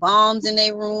building bombs in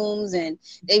their rooms and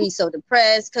they be so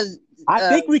depressed because I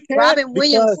think we care. Robin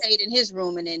Williams stayed in his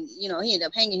room and then he ended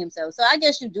up hanging himself. So I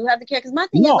guess you do have to care because my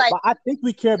thing is like, I think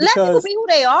we care because let people be who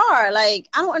they are. Like,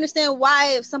 I don't understand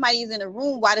why if somebody is in a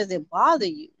room, why does it bother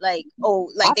you? Like,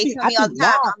 they tell me all the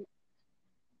time.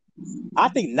 I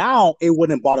think now it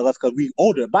wouldn't bother us because we're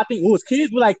older. But I think when we was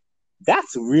kids, we're like,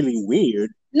 that's really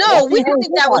weird. No, we didn't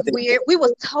think that was weird. We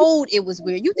was told it was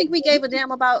weird. You think we gave a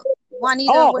damn about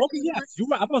Juanita? Oh, okay, yes. You're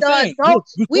right. I'm saying.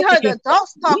 We heard the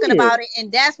adults talking about it,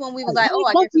 and that's when we was like, oh,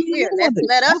 I guess it's weird.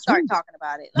 Let us start talking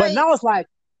about it. But now it's like,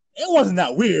 it wasn't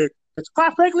that weird. Because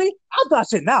quite frankly, I'm not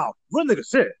shit now. Real nigga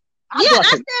shit. I stay in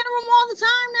the room all the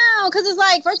time now because it's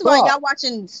like, first of all, y'all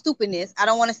watching stupidness. I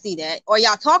don't want to see that. Or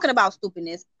y'all talking about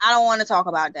stupidness. I don't want to talk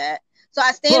about that. So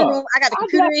I stay in the room. I got the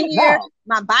computer in here,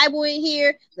 my Bible in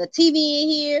here, the TV in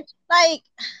here. Like,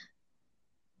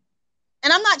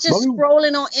 and I'm not just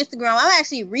scrolling on Instagram. I'm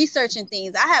actually researching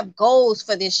things. I have goals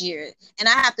for this year, and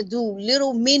I have to do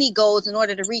little mini goals in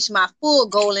order to reach my full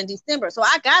goal in December. So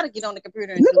I got to get on the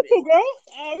computer and do this. Girl.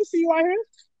 I see you right here.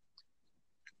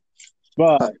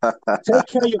 But take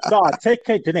care of your God. Take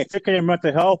care of Genay. Take care of your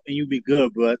mental health, and you'll be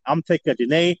good. But I'm taking care of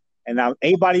Genay, and now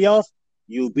everybody else,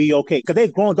 you'll be okay. Because they're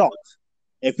grown adults.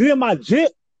 If you're in my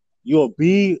jit, you'll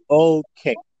be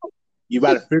okay. You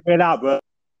better figure it out, bro.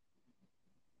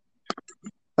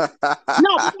 No,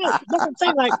 that's what I'm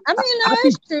saying. Like, I mean, no,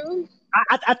 it's true.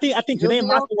 I think Genay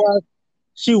mindset was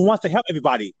she wants to help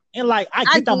everybody, and like I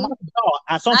get that mindset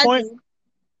at some point.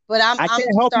 But I'm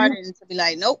starting to be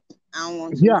like, nope, I don't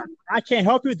want to. Yeah, I can't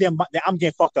help you. Then I'm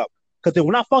getting fucked up. Because then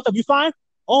when I fucked up, you fine.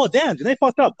 Oh damn, Genay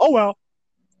fucked up. Oh well.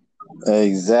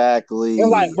 Exactly. They're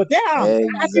like, but damn,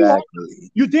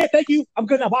 exactly. You did. Thank you. I'm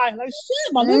good now. Bye. Like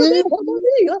shit, my little baby.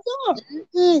 What's up?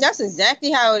 That's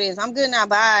exactly how it is. I'm good now.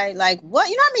 Bye. Like what?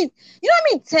 You know what I mean? You know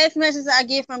what I mean? Text messages I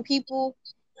get from people,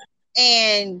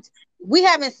 and we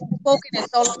haven't spoken in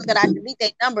so long that I delete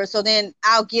their number. So then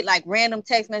I'll get like random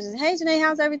text messages. Hey, Genay,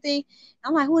 how's everything?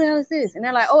 I'm like, who the hell is this? And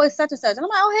they're like, oh, it's such and such. And I'm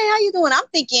like, oh, hey, how you doing? I'm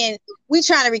thinking we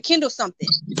trying to rekindle something.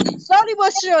 Slowly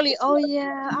but surely. Oh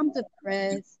yeah, I'm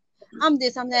depressed. I'm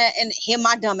this, I'm that, and hear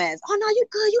my dumb ass. Oh no, you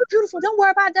good, you beautiful. Don't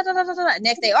worry about it.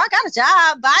 Next day, oh, I got a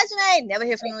job. Bye, Genay. Never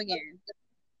hear from you again.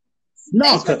 No,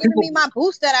 thanks for giving me my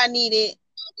boost that I needed.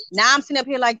 Now I'm sitting up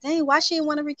here like, dang, why she didn't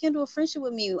want to rekindle a friendship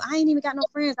with me? I ain't even got no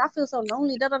friends. I feel so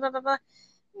lonely.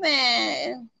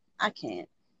 Man, I can't.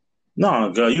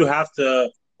 No, girl, you have to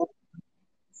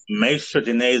make sure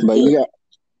Genay's. But you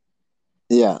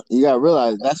got to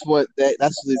realize that's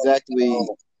exactly.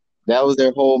 That was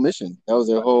their whole mission. That was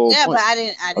their whole point. But I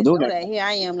didn't know that. Here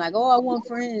I am like, oh, I want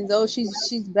friends. Oh,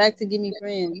 she's back to give me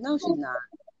friends. No, she's not.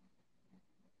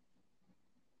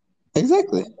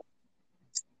 Exactly.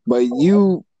 But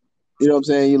you know what I'm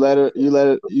saying? You let her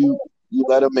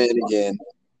in again.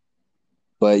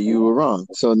 But you were wrong.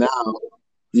 So now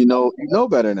you know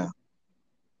better now.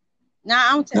 Nah,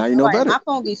 I don't Now text you know nobody. better. My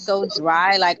phone be so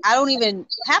dry. Like I don't even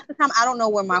half the time I don't know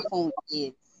where my phone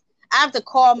is. I have to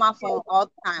call my phone all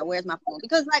the time. Where's my phone?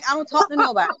 Because like I don't talk to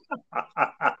nobody.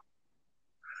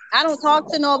 I don't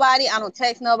talk to nobody. I don't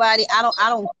text nobody. I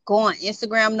don't go on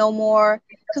Instagram no more.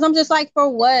 Cause I'm just like, for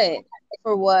what?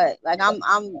 For what? Like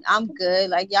I'm good.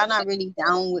 Like y'all not really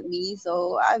down with me,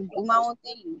 so I do my own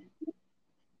thing.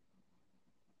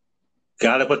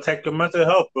 Gotta protect your mental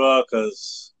health, bro,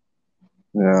 because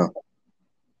Yeah,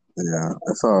 yeah,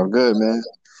 that's all good, man.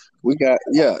 We got,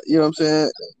 yeah, you know what I'm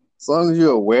saying. As long as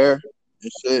you're aware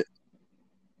and shit,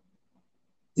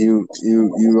 you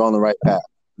on the right path.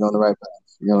 You're on the right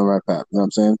path. You're on the right path. You know what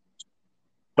I'm saying?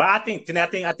 but I think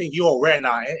you're aware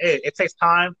now. It takes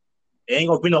time. It ain't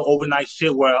gonna be no overnight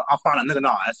shit where I'm finding a nigga.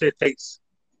 No,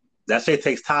 that shit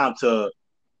takes time to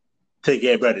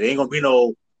get better. It ain't gonna be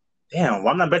no damn.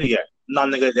 Well, I'm not better yet. No,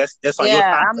 nigga, that's on your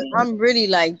Yeah, time I'm frame. I'm really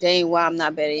like, dang, why I'm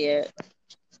not better yet.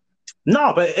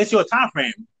 No, but it's your time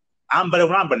frame. I'm better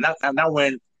when I'm better. Not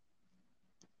when.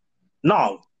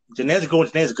 No, Janae's good.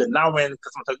 Janae's good. Not when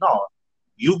because I'm like no.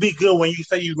 You be good when you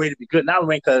say you ready to be good. Not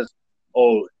when because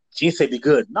Gene say be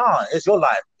good. No, it's your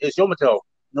life. It's your mental.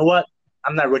 You know what?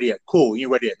 I'm not ready yet. Cool, you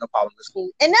ain't ready yet. No problem. It's cool.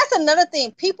 And that's another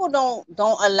thing. People don't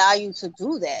allow you to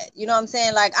do that. You know what I'm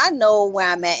saying? Like I know where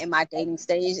I'm at in my dating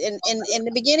stage. And in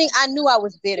the beginning I knew I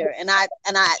was bitter and I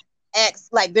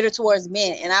asked like bitter towards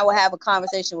men, and I would have a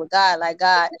conversation with God, like,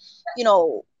 God, you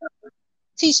know,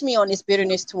 teach me on this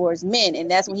bitterness towards men. And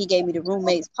that's when he gave me the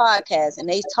Roommates podcast, and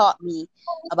they taught me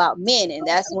about men. And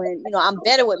that's when, I'm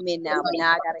better with men now, but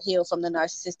now I got to heal from the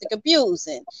narcissistic abuse.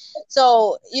 And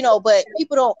so, but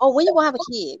people don't, oh, when you gonna have a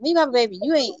kid, when you have a baby,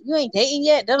 you ain't dating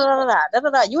yet, da da da da da da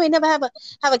da. You ain't never have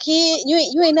a kid, you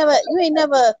ain't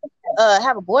never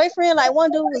have a boyfriend. Like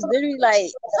one dude was literally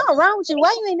like, something wrong with you,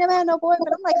 why you ain't never had no boyfriend?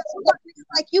 I'm like, I fuck niggas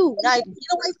like you, now get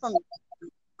away from me.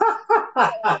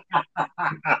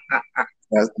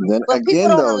 Then But people again,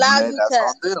 don't though, allow Janae, you that's to.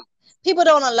 on them. People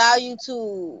don't allow you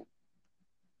to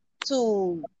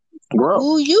Grow,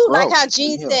 do you, like grow, how and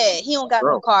Gene heal. said he don't got no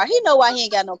Grow. car. He know why he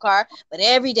ain't got no car, but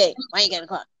every day, why ain't got a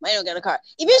car? Why you don't got a car?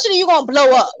 Eventually you gonna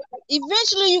blow up.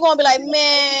 Eventually you gonna be like,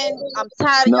 man, I'm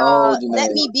tired of No, y'all.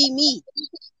 Let Janae, me be me.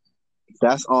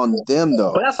 that's on them, But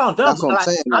though. that's on them. That's what I'm Like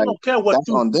saying. I Like, don't care that's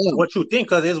on them. what you think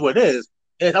because it is what it is.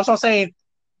 That's what I'm saying.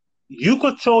 You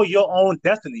control your own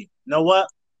destiny. You know what?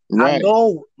 I Right,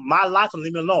 know my life and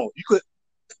leave me alone. You could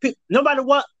no matter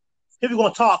what, people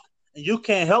gonna talk and you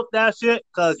can't help that shit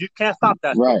because you can't stop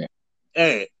that shit. right,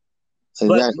 Hey,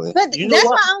 but exactly. But you know that's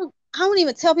what? why I don't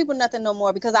even tell people nothing no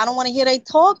more, because I don't want to hear they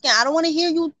talking. I don't want to hear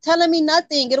you telling me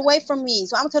nothing. Get away from me.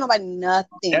 So I don't tell nobody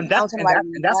nothing. And I that don't tell and nobody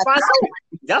that and that's fine nothing.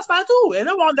 too. That's fine too. And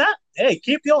no wrong that. Hey,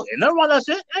 keep your and no wrong that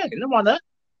shit. Hey, no wrong that.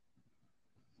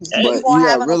 Hey, You But gonna you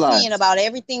have gotta an opinion realize about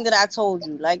everything that I told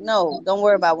you. Like, no, don't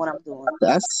worry about what I'm doing.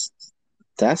 that's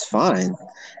that's fine.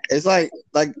 It's like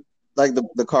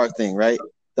the car thing, right?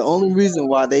 The only reason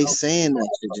why they saying that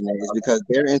shit, Janae, is because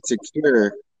they're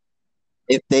insecure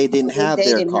if they didn't If have they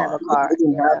their didn't have a car. If car, they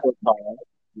didn't have yeah, their car,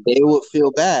 they would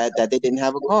feel bad that they didn't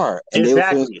have a car, and they would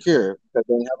feel exactly. insecure because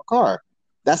they didn't have a car.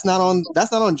 That's not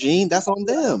on Gene. That's on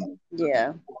them.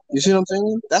 yeah. You see what I'm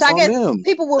saying? So That's I on guess them.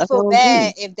 people would That's feel not on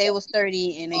bad Gene. if they was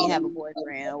 30 and they have a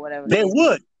boyfriend or whatever the They case may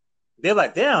would. be. They're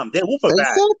like, damn, they would feel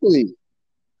bad. Exactly.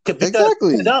 Because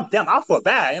Exactly. damn, I feel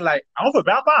bad. And like, I don't feel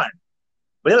bad, fine.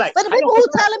 But they're like, But the I don't people feel who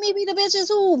bad. telling me be the bitches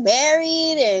who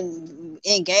married and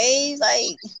engaged,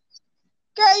 like,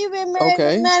 girl, you been married for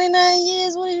Okay. 99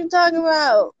 years. What are you talking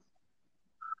about?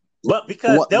 But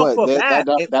because What? they'll But feel bad.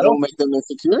 that don't make them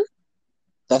insecure.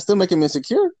 That still make them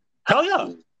insecure. Hell yeah.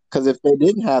 Because if they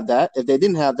didn't have that,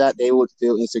 they would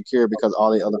feel insecure because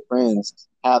all their other friends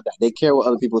have that. They care what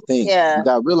other people think. You Yeah,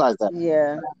 gotta realize that.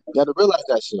 yeah. You gotta realize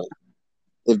that shit.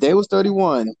 If they was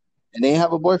 31 and they ain't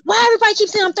have a Why boyfriend, everybody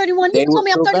keeps saying I'm 31? You they told would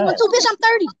me I'm feel 31 bad. too, bitch. I'm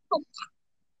 30.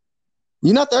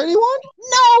 You not 31?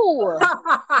 No.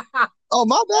 Oh,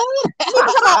 my bad. People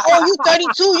talking about, oh, you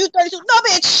 32, you 32. No,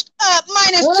 bitch.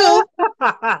 Minus two.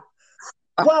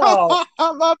 Well,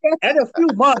 My bad. in a few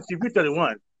months, you'll be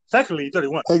 31. Secondly, you're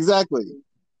 31. Exactly.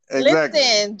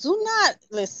 Listen, do not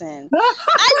listen.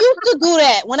 I used to do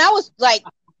that when I was like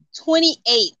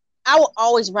 28. I would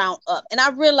always round up, and I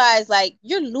realized like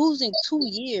you're losing 2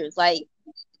 years. Like,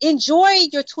 enjoy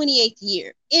your 28th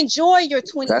year, enjoy your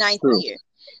That's 29th true. year.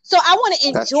 So I want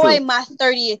to That's true. enjoy my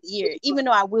 30th year, even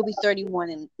though I will be 31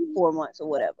 in 4 months or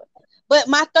whatever. But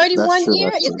my That's 31 true.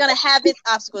 year That's is true. gonna have its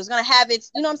obstacles. It's gonna have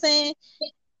its, you know what I'm saying?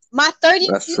 My 30th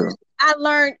That's year, true. I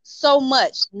learned so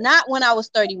much. Not when I was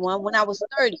 31, when I was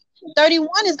 30. 31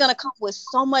 is going to come with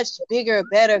so much bigger,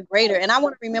 better, greater. And I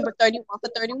want to remember 31 for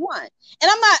 31. And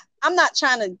I'm not I'm not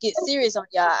trying to get serious on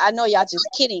y'all. I know y'all just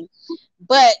kidding,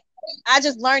 but I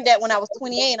just learned that when I was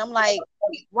 28, and I'm like,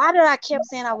 why did I kept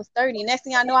saying I was 30? Next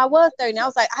thing I know, I was 30. And I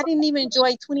was like, I didn't even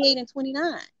enjoy 28 and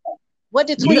 29. What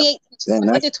did 28 teach me?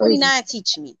 What did 29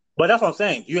 teach me? But that's what I'm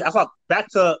saying. That's why back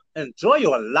to enjoy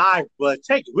your life, but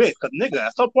take risks. Cause nigga,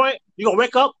 at some point you gonna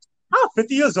wake up. I'm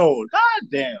 50 years old. God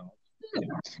damn.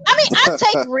 I mean, I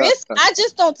take risks. I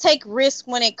just don't take risks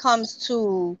when it comes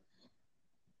to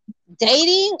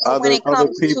dating or when it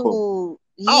comes to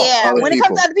when it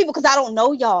comes to other people, because I don't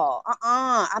know y'all.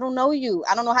 I don't know you.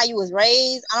 I don't know how you was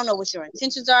raised. I don't know what your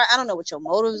intentions are. I don't know what your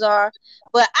motives are.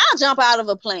 But I'll jump out of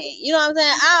a plane. You know what I'm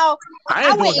saying?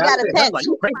 I went and got a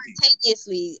tattoo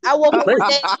spontaneously. I woke up one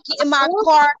day, get in my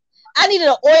car. I needed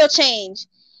an oil change,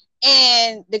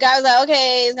 and the guy was like,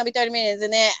 "Okay, it's gonna be 30 minutes."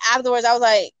 And then afterwards, I was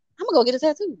like, "I'm gonna go get a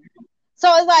tattoo."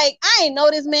 So it's like, I ain't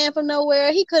know this man from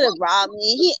nowhere. He could have robbed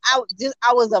me. I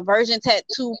was a virgin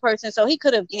tattoo person, so he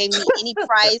could have gave me any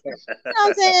price. You know what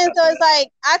I'm saying? So it's like,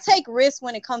 I take risks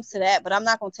when it comes to that, but I'm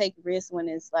not gonna take risks when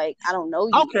it's like I don't know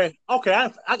you. Okay,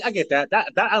 I get that.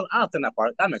 That I understand that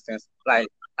part. That makes sense. Like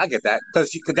I get that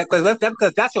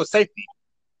because that's your safety.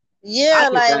 Yeah,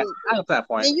 like that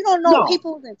point. And you don't know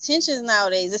people's intentions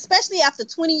nowadays, especially after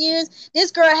 20 years.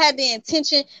 This girl had the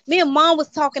intention. Me and mom was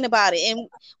talking about it, and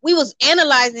we was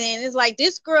analyzing it. And it's like,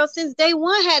 this girl since day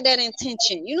one had that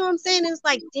intention. You know what I'm saying? It's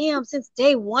like, damn, since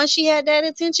day one she had that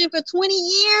intention for 20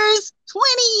 years.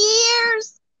 20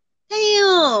 years.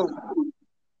 Damn.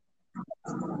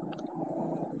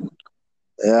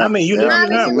 Yeah, I mean, you live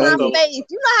in my face.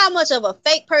 You know how much of a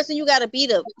fake person you got to be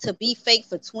to be fake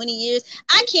for 20 years?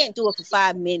 I can't do it for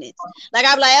 5 minutes. Like,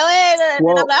 I'm like, oh, hey, and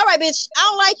I'm like, all right, bitch, I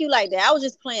don't like you like that. I was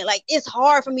just playing. Like, it's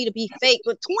hard for me to be fake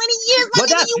for 20 years. My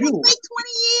nigga, you was fake 20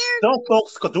 years. Some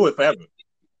folks could do it forever.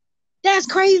 That's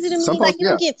crazy to me. Like, you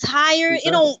don't get tired.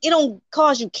 It don't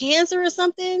cause you cancer or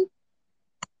something.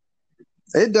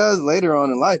 It does later on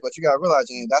in life, but you got to realize,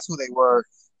 that's who they were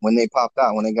when they popped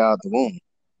out, when they got out the womb.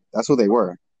 That's who they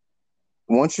were.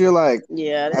 Once you're like,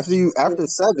 after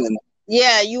 7,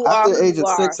 you after are the age of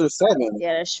 6 or 7,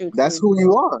 that's true. That's who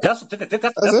you are. That's it. That's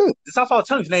what I'm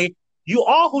telling you, Genay. You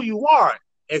are who you are.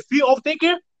 If you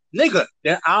overthinking, nigga,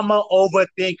 then I'm an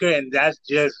overthinker, and that's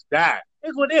just that.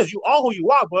 It's what it is. You are who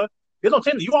you are, bro. There's no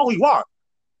telling you are who you are.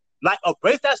 Like,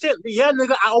 embrace that shit. Yeah,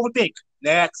 nigga, I overthink.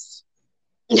 Next.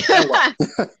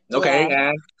 Okay,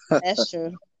 and that's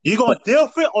true. You gonna deal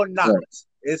with it or not? Right.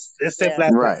 It's simple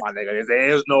as that, my nigga.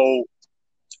 There's no.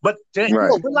 But then you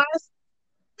don't realize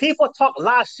people talk a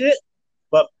lot of shit,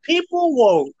 but people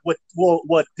will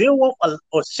deal with a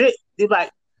shit. They're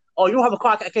like, "Oh, you don't have a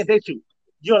car, I can't date you."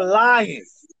 You're lying.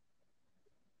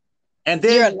 And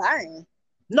then you're lying.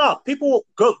 No, people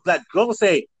go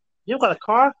say, "You don't got a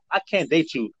car, I can't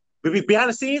date you." Maybe behind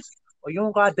the scenes, "Oh, you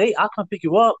don't got a date, I'll come pick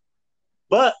you up."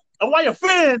 But why your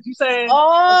friends? You saying?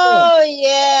 Oh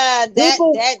yeah,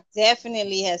 that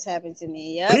definitely has happened to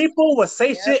me. Yeah, people will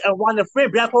say shit and want their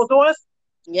friend behind closed doors.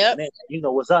 Yep. Man, you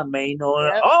know what's up, man? You know,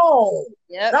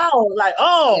 no, like,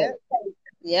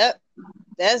 Yep.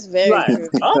 That's very true.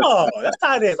 Oh, that's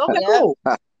how it is. Okay, cool.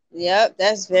 Yep,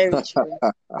 that's very true.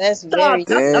 That's very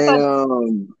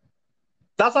true.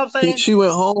 That's what I'm saying. She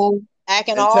went home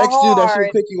acting and all text hard. You that she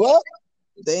would pick you up.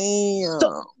 Damn.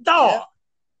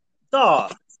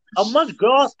 Dog. Amongst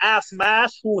girls I've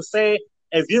smashed who will say,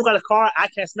 "If you got a car, I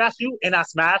can't smash you," and I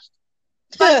smashed.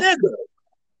 My nigga.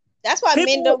 That's why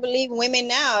men don't believe women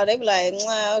now. They be like,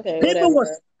 okay,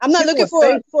 whatever. I'm not looking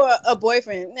for a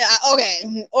boyfriend. Yeah,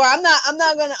 okay. Or I'm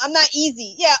not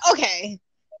easy. Yeah, okay.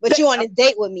 But you want to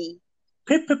date with me.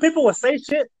 People will say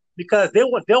shit because they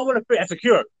don't want to feel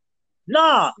insecure.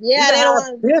 Nah. Yeah, they don't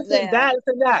want this and that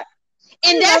and that.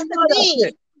 And that's the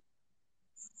thing.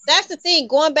 That's the thing.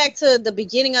 Going back to the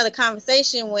beginning of the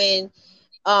conversation when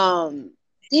damn,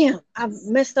 I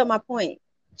messed up my point.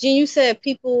 Gene, you said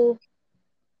people.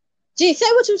 Gene, say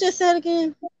what you just said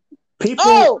again. People.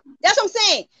 Oh, that's what I'm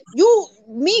saying.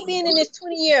 Me being in this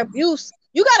 20-year abuse,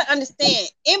 you gotta understand.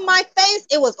 In my face,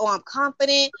 it was, I'm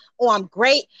confident, I'm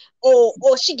great, or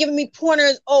she giving me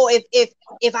pointers. Oh,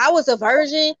 if I was a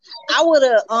virgin, I would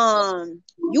have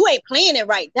you ain't playing it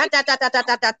right. Dot.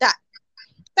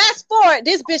 Fast forward,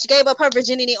 this bitch gave up her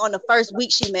virginity on the first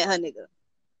week she met her nigga.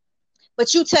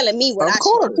 But you telling me what I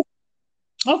should do.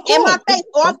 In my face,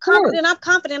 I'm confident.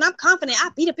 I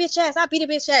beat a bitch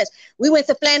ass. We went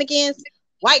to Flanagan's,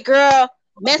 white girl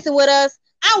messing with us.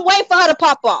 I'm waiting for her to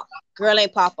pop off. Girl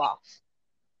ain't pop off.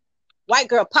 White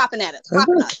girl popping at us.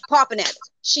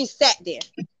 She sat there,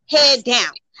 head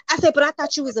down. I said, but I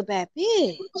thought you was a bad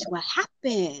bitch. What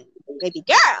happened? baby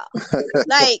girl.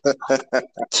 Like,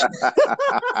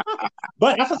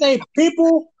 but that's what I say.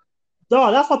 People,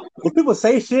 dog. That's what when people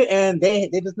say shit and they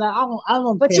just not. I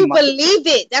don't. But you believe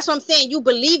it. That's what I'm saying. You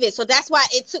believe it. So that's why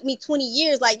it took me 20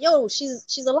 years. Like, yo,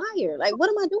 she's a liar. Like, what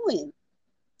am I doing?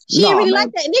 She ain't really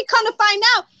like that. And then come to find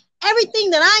out, everything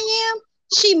that I am,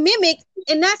 she mimicked,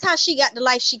 and that's how she got the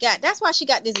life she got. That's why she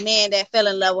got this man that fell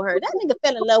in love with her. That nigga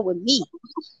fell in love with me.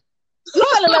 You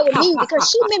fell in love with me because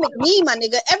she mimicked me, my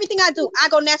nigga. Everything I do, I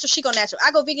go natural, she go natural.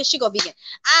 I go vegan, she go vegan.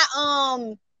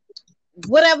 I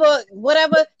whatever,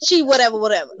 she whatever.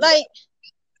 Like,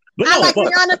 I like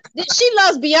Rihanna. She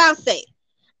loves Beyonce.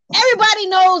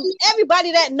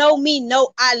 Everybody that know me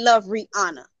know I love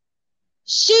Rihanna.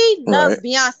 She loves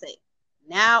Beyonce.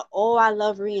 Now, I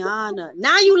love Rihanna.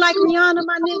 Now you like Rihanna,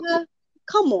 my nigga?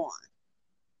 Come on.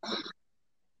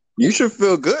 You should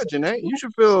feel good, Genay. You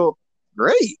should feel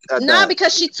great.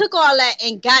 Because she took all that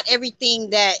and got everything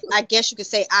that I guess you could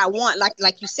say I want.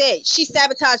 Like you said, she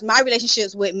sabotaged my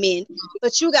relationships with men,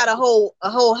 but you got a whole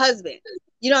husband.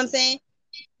 You know what I'm saying?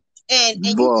 And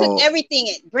you took everything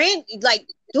and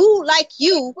do like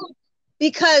you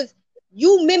because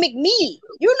you mimic me.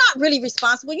 You're not really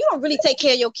responsible. You don't really take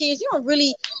care of your kids. You don't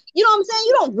really, you know what I'm saying?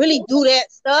 You don't really do that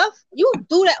stuff. You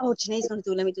do that. Oh, Genay's gonna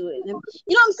do it. Let me do it. You know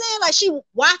what I'm saying? Like, she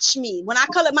watched me. When I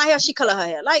color my hair, she color her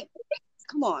hair. Like,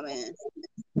 come on, man.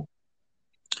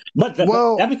 But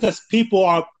that's because people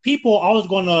are always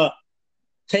gonna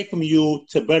take from you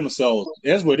to better themselves.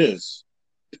 That's what it is.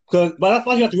 But that's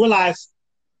why you have to realize.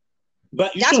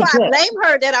 But that's why I blame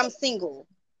her that I'm single.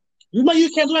 But you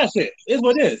can't do that shit. It's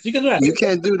what it is. You can do that. You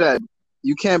can't do that.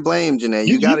 You can't blame Genay.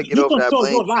 You got to get over that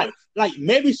blame. Your life. Like,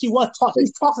 maybe she was tough.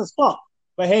 She's tough as fuck.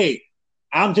 But hey,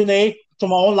 I'm Genay to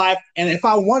my own life. And if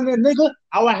I wanted a nigga,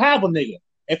 I would have a nigga.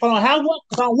 If I don't have one,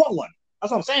 I don't want one.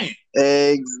 That's what I'm saying.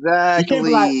 Exactly. You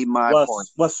like, my point.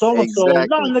 But so and so, no,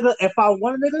 nigga. If I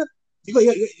want a nigga,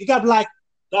 you got to be like,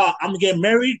 I'm gonna get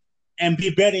married and be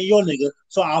better than your nigga,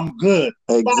 so I'm good.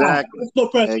 Exactly. No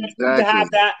pressure. You can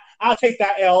have that. I'll take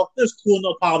that L. It's cool,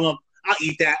 no problem. I'll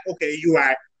eat that. Okay, you're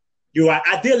right.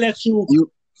 I did let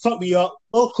you fuck me up.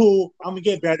 Oh, cool. I'm gonna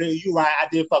get better. You're right. I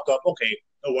did fuck up. Okay,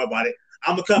 don't worry about it.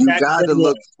 I'm gonna come back. You got to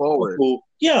look forward. Cool.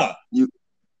 Yeah.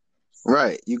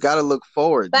 Right. You got to look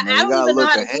forward. But I don't even know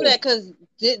how to do that because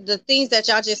the things that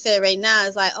y'all just said right now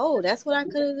is like, oh, that's what I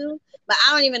could have do. But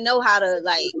I don't even know how to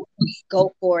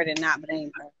go for it and not blame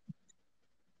her.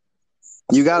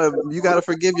 You gotta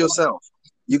forgive yourself.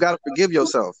 You gotta forgive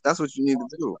yourself. That's what you need to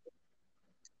do.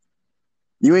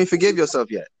 You ain't forgive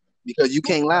yourself yet because you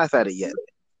can't laugh at it yet.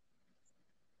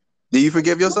 Do you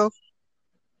forgive yourself?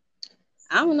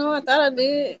 I don't know. I thought I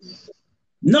did.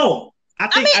 No.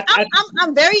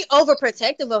 I'm very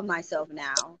overprotective of myself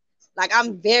now. Like,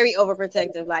 I'm very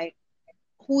overprotective. Like,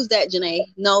 who's that, Genay?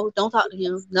 No, don't talk to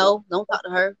him. No, don't talk to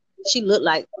her. She look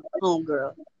like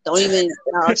homegirl. Don't even.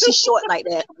 She's short like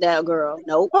that girl.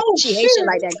 Nope. She Haitian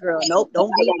like that girl. Nope.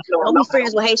 Don't be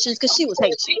friends with Haitians because she was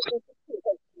Haitian.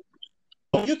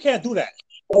 You can't do that.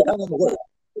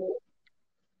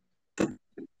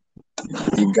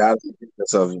 You gotta forgive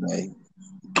yourself, Genay.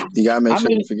 You gotta make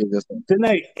sure you forgive yourself.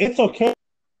 Genay, it's okay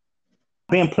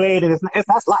being played, and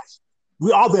that's life.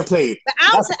 We all been played. But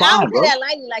I don't say that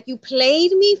lightly. Like, you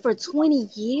played me for 20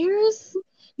 years.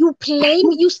 You played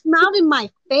me. You smiled in my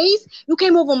face. You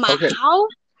came over my house.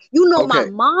 You know my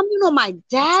mom. You know my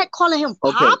dad. Calling him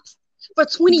pops for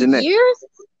 20 years.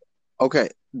 Okay,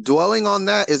 dwelling on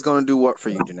that is going to do what for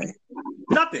you, Genay?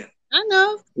 Nothing. I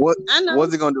know.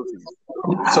 What's it going to do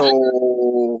for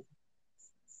you?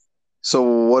 So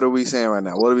what are we saying right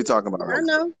now? What are we talking about? I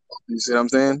know. You see what I'm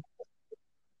saying?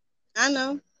 I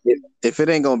know. If it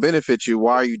ain't going to benefit you,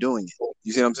 why are you doing it?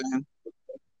 You see what I'm saying?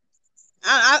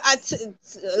 I'm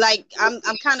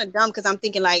kind of dumb because I'm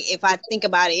thinking, like, if I think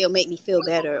about it, it'll make me feel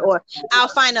better, or I'll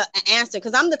find an answer,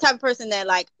 because I'm the type of person that,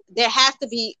 like, there has to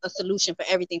be a solution for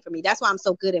everything for me. That's why I'm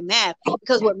so good at math,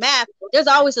 because with math, there's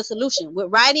always a solution. With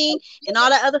writing and all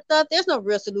that other stuff, there's no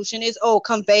real solution. It's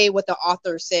convey what the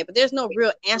author said, but there's no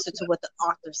real answer to what the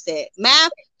author said.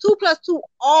 Math, 2 + 2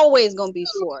 always gonna be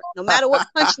 4, no matter what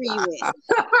country you in. So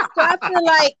I feel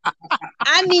like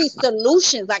I need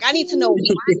solutions. Like, I need to know why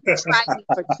you tried me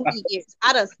for 20 years.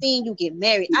 I done seen you get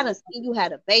married. I done seen you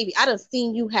had a baby. I done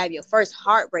seen you have your first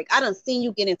heartbreak. I done seen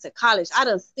you get into college. I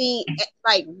done seen,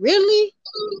 like, really?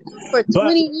 For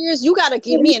 20 years? You gotta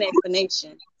give me an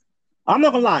explanation. I'm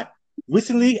not gonna lie.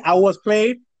 Recently, I was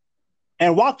played,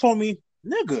 and Rock told me,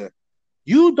 nigga,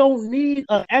 you don't need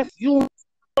you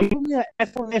need an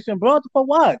explanation, bro. For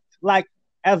what? Like,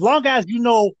 as long as you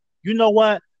know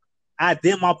what, I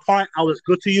did my part. I was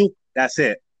good to you. That's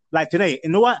it. Like, today,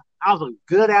 you know what? I was a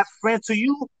good ass friend to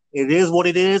you. It is what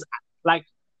it is. Like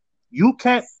you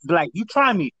can't like you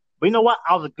try me, but you know what?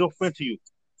 I was a good friend to you. You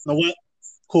know what?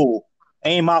 Cool.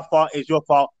 Ain't my fault. It's your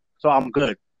fault. So I'm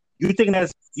good. You thinking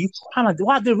that's you trying to do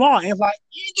what I did wrong? And it's like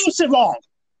you do shit wrong.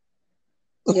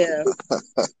 Yeah.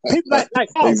 People like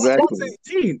oh, Exactly.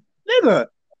 18, nigga,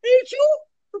 ain't you?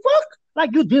 The fuck?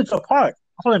 Like you did your part.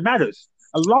 That's all that matters.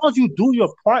 As long as you do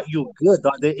your part, you're good.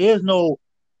 Dog. There is no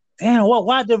damn. What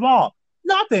I did wrong?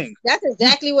 Nothing. That's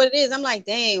exactly what it is. I'm like,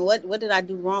 dang, what did I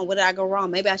do wrong? What did I go wrong?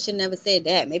 Maybe I should never said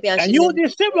that. Maybe I And should you never.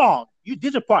 did shit wrong. You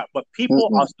did your part, but people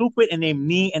Mm-mm. are stupid and they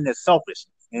mean and they're selfish.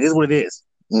 And it is what it is.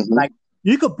 Mm-hmm. Like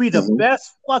you could be the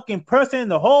best fucking person in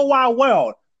the whole wide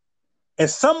world. If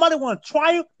somebody want to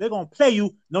try you, they're gonna play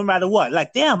you no matter what.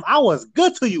 Like, damn, I was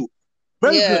good to you,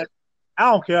 very Yeah. good.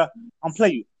 I don't care. I'm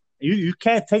playing you. You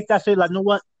can't take that shit. Like, you know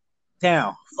what?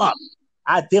 Damn, fuck.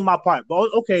 I did my part.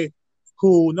 But okay,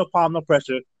 cool, no problem, no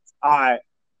pressure. All right,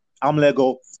 I'm gonna let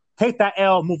go. Take that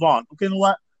L, move on. Okay, you know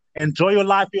what? Enjoy your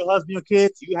life, your husband, your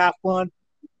kids. You have fun.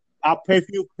 I'll pray for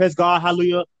you. Praise God,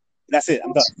 hallelujah. That's it.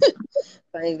 I'm done.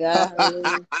 Praise God.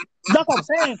 That's what I'm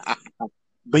saying.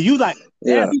 But you like,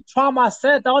 damn, Yeah. you trauma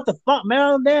said, what the fuck,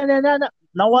 man?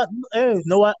 Know what? Hey, you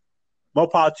know what? More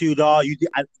power to you, dog. You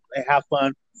have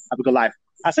fun, have a good life.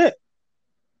 That's it.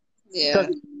 Yeah.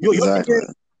 You Exactly.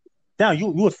 damn, you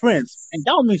was friends, and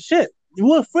that don't mean shit. You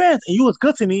were friends, and you was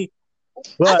good to me.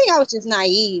 But I think I was just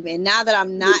naive, and now that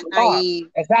I'm not naive,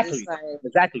 exactly, like,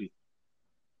 exactly.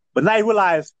 But now you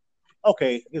realize,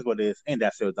 okay, here's what it is. Ain't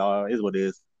that serious, dog? Here's what it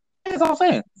is. That's all I'm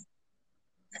saying.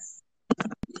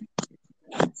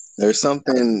 There's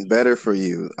something better for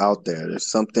you out there. There's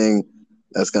something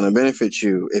that's going to benefit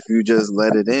you if you just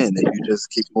let it in and you just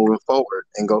keep moving forward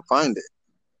and go find it.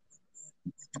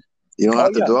 You don't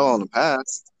have to dwell on the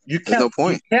past. There's no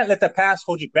point. You can't let the past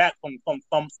hold you back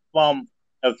from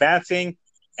advancing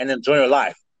and enjoying your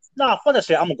life. Nah, fuck that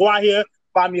shit. I'm gonna go out here,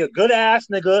 find me a good ass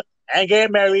nigga, and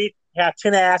get married, have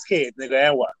 10 ass kids, nigga,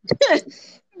 and what?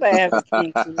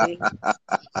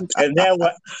 And then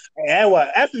what? And what?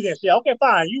 After you get shit, okay,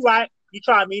 fine. You right. You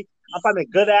try me. I'm finding a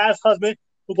good ass husband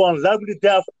who's gonna love me to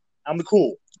death. I'm the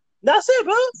cool. That's it,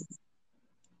 bro.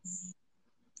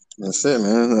 That's it,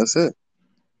 man. That's it.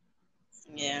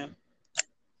 Yeah.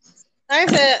 Like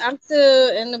I said, I'm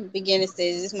still in the beginning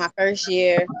stages. This is my first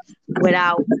year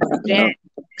without that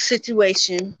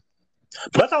situation.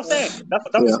 That's what I'm saying. That's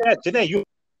what I'm saying. Genay, you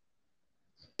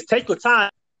take your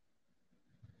time.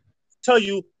 Tell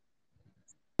you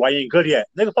why you ain't good yet.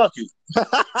 Nigga, fuck you. That's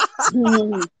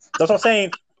what I'm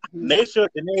saying. Make sure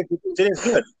Genay's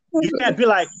good. You can't be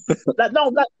like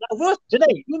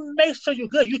Genay, you make sure you're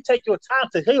good. You take your time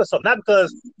to heal yourself. Not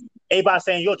because everybody's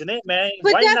saying, yo, Genay, man,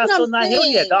 But why you not still not healed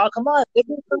yet, dog? Come on.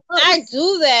 I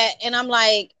do that and I'm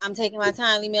like, I'm taking my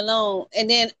time, leave me alone. And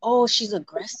then, oh, she's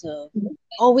aggressive.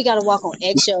 Oh, we gotta walk on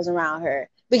eggshells around her.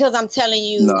 Because I'm telling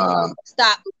you,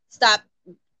 stop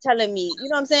telling me. You know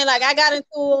what I'm saying? Like I got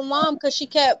into a mom because she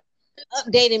kept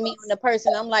updating me on the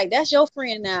person. I'm like, that's your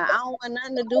friend now. I don't want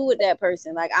nothing to do with that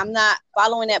person. Like I'm not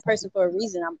following that person for a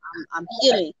reason. I'm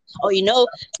healing. Oh, you know,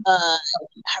 her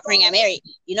friend got married.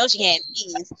 You know she had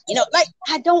kids. You know, like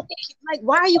I don't like.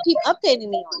 Why you keep updating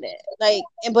me on that? Like,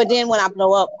 but then when I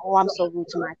blow up, oh, I'm so rude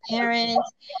to my parents.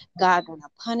 God gonna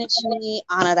punish me.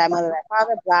 Honor thy mother, thy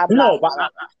father. Blah blah. No, blah, but blah.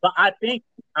 but I think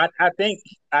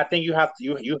you have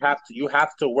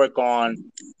to work on.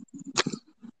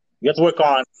 You have to work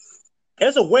on.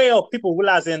 There's a way of people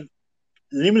realizing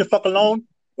leave me the fuck alone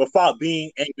without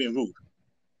being angry and rude.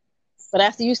 But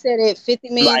after you said it 50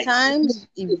 million times,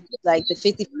 like the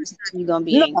 51st time you're gonna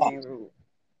be angry and rude.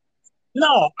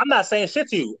 No, I'm not saying shit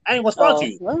to you. I ain't gonna respond to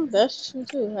you. Well, that's true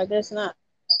too. I guess not.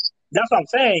 That's what I'm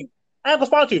saying. I ain't gonna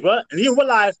respond to you, bro. And you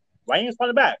realize why you ain't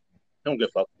responding back. Don't give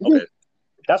a fuck. Okay.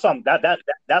 That's what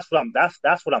that's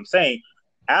what I'm saying.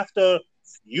 After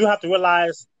you have to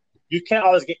realize you can't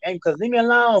always get angry because leave me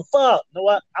alone. Fuck. You know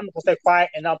what? I'm gonna stay quiet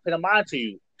and I'll pay the mind to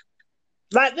you.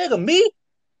 Like nigga, me,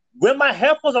 when my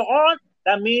headphones are on,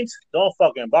 that means don't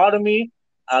fucking bother me.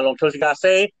 I don't care what you gotta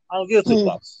say. I don't give two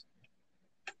fucks.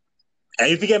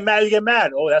 And if you get mad, you get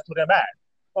mad. Oh, that's what they're mad.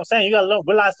 I'm saying you gotta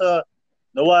realize you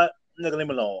know what? Nigga, leave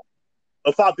me alone.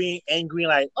 Without being angry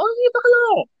like, oh, leave me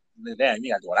alone. Damn,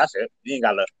 you gotta do all that shit. You ain't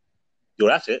gotta do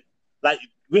that shit. Like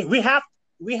we have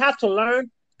to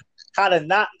learn how to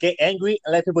not get angry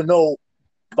and let people know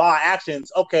by our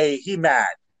actions, okay, he mad.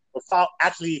 Without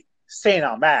actually saying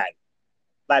I'm mad.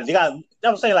 Like they got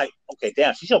I'm saying like, okay,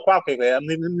 damn, she should cooperate, man.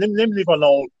 Let me leave her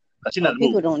alone.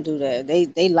 People don't do that.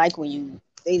 They like when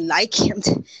they like him.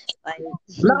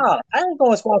 Nah, I ain't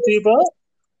gonna respond to you, bro.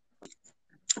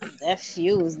 That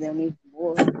fuels them even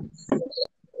before.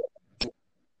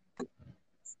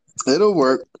 It'll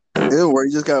work. It'll work.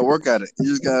 You just gotta work at it. You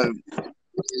just gotta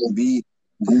be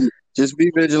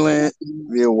vigilant,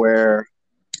 be aware,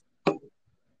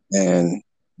 and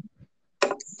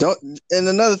don't. And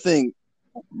another thing,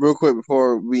 real quick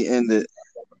before we end it,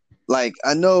 like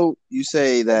I know you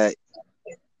say that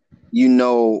you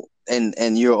know,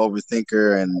 and you're an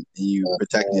overthinker and you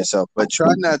protecting yourself, but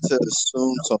try not to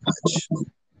assume so much,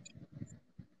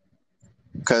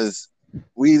 because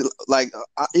we like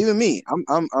even me.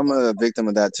 I'm a victim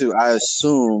of that too. I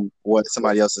assume what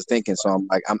somebody else is thinking, so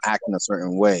I'm acting a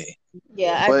certain way.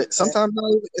 Yeah, but sometimes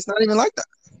it's not even like that.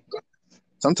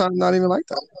 Sometimes not even like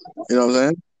that. You know what I'm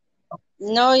saying?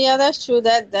 No, yeah, that's true.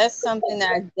 That's something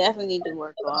that I definitely need to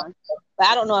work on. But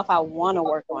I don't know if I want to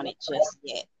work on it just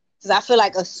yet. Because I feel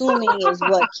like assuming is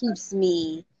what keeps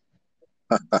me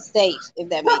safe, if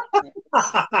that makes sense.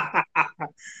 I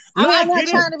mean, I'm not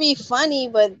trying to be funny,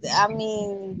 but I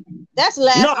mean, that's the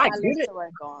last thing I list to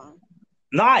work on.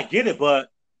 No, I get it, but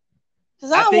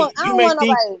because I don't want nobody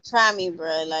to try me,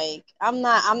 bro. Like I'm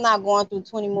not going through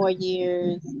 20 more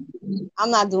years. I'm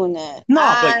not doing that.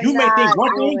 No, but you may think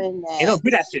one thing, it don't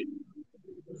be that shit.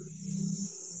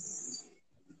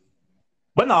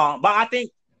 But no, but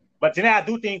Genay, I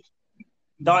do think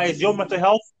that it's your mental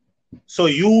health. So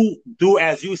you do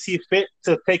as you see fit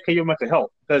to take care of your mental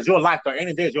health, because your life, at the end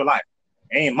of the day, is your life.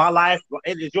 It ain't my life.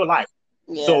 It is your life.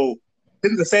 Yeah. So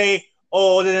people can say,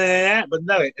 "Oh, but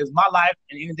no, it's my life,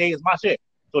 and at the end of the day, it's my shit."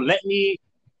 So let me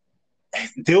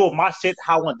deal with my shit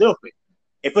how I want to deal with it.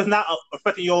 If it's not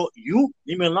affecting you,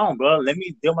 leave me alone, bro. Let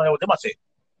me deal with my shit.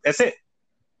 That's it.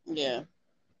 Yeah.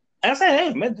 And I say,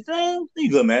 hey, man,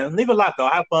 you good, man. Live a life, though.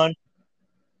 Have fun.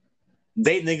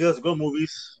 Date niggas, go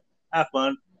movies. Have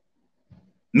fun.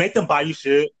 Make them buy you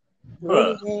shit.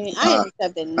 Bruh. I ain't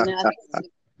accepting nothing.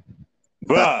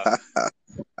 Bruh.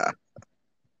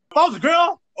 If I was a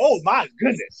girl, oh my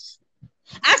goodness.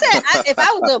 I said, if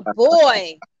I was a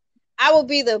boy, I would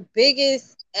be the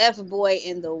biggest F boy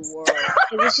in the world.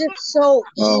 It's just so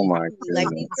easy. Oh my goodness. Like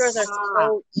these girls are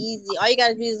so easy. All you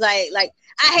gotta do is like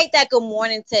I hate that good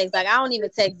morning text. Like I don't even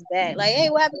text back. Like, hey,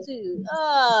 what happened to you?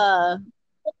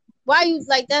 Why you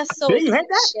like that's so you hate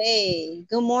that? shade.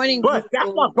 Good morning, but that's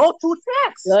my go-to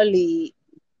text. Gully.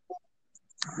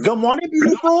 Good morning,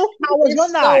 beautiful. How was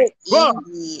your night?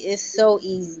 Easy. It's so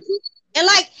easy. And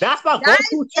like that's my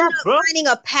go-to text, bro. Finding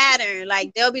a pattern.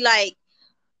 Like they'll be like,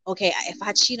 okay, if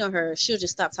I cheat on her, she'll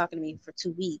just stop talking to me for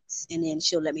 2 weeks, and then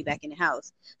she'll let me back in the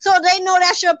house. So they know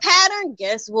that's your pattern.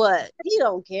 Guess what? He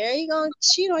don't care. He gonna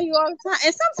cheat on you all the time.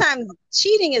 And sometimes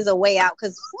cheating is a way out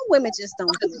because some women just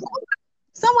don't do it.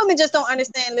 Some women just don't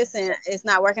understand. Listen, it's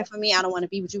not working for me. I don't want to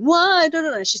be with you. Why?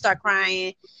 And she start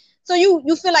crying. So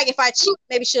you feel like if I cheat,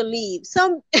 maybe she'll leave.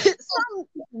 Some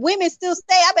women still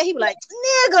stay. I bet he be like,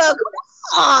 nigga,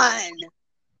 come on.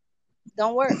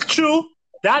 Don't work. True.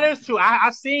 That is true.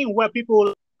 I seen where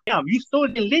people, damn, you still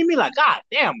didn't leave me. Like, God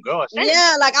damn, girl. Shame.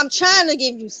 Yeah, like I'm trying to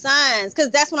give you signs,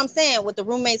 because that's what I'm saying with the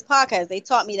Roommates podcast. They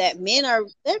taught me that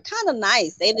they're kind of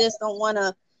nice. They just don't want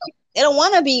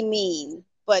to be mean,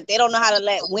 but they don't know how to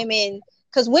let women.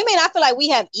 Because women, I feel like we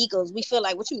have egos. We feel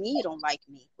like, what you mean you don't like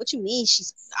me? What you mean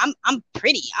I'm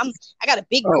pretty? I got a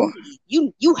big booty.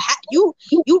 You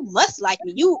must like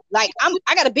me.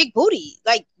 I got a big booty.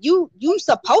 Like you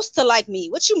supposed to like me.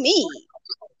 What you mean?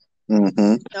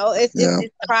 Mm-hmm. No, it's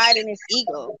pride and it's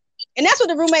ego. And that's what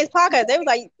the Roommates podcast, they was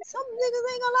like, some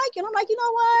niggas ain't gonna like you. And I'm like, you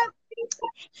know what?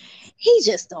 He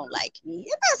just don't like me.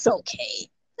 And that's okay.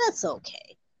 That's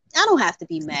okay. I don't have to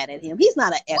be mad at him. He's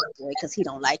not an F-boy because he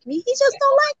don't like me. He just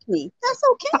don't like me. That's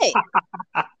okay.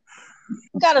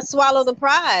 You gotta swallow the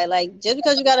pride. Like, just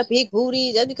because you got a big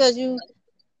booty, just because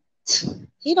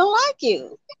he don't like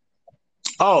you.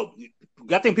 Oh,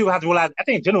 I think people have to realize, I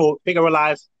think in general, people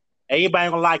realize everybody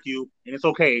ain't gonna like you, and it's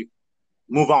okay.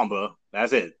 Move on, bro.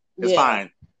 That's it. It's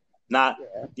fine.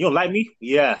 You don't like me?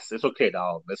 Yes, it's okay,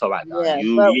 dog. It's all right, dog. Yeah,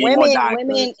 but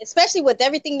women, especially with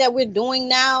everything that we're doing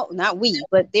now, not we,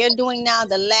 but they're doing now,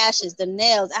 the lashes, the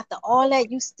nails, after all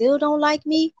that, you still don't like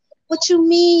me? What you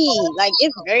mean? Like,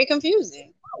 it's very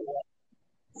confusing.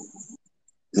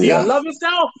 Yeah, love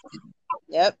yourself.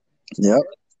 Yep.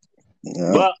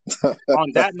 But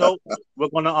on that note, we're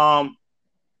gonna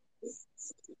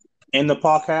end the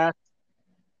podcast.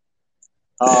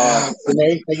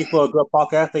 Genay, thank you for a good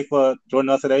podcast. Thank you for joining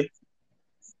us today.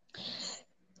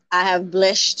 I have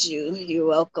blessed you. You're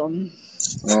welcome.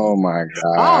 Oh my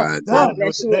God. I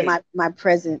bless you with my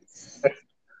presence.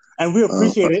 And we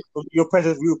appreciate it. Your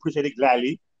presence, we appreciate it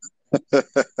gladly.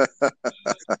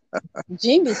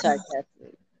 Gene be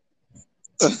sarcastic.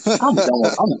 I'm done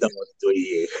with doing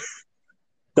it.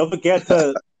 Don't forget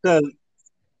to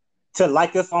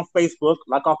like us on Facebook,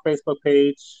 like our Facebook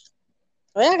page.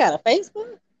 Oh, I got a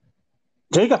Facebook?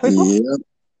 Jay, you got Facebook? Yeah.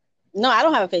 No, I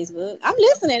don't have a Facebook. I'm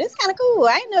listening. It's kind of cool.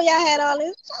 I didn't know y'all had all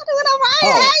this. Y'all doing all right? Oh.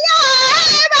 Hey, y'all!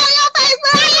 Everybody on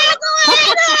Facebook. How y'all doing?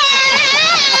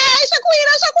 Hey,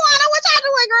 Shaquana, what y'all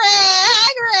doing, Greg?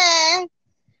 Hey, Greg.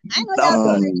 I didn't know y'all was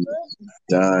on Facebook.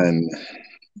 Done.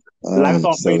 Like us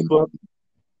on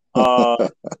Facebook.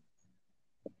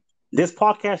 This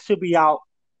podcast should be out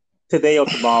today or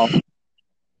tomorrow.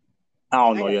 I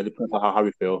don't know yet. Depends on how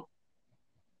we feel.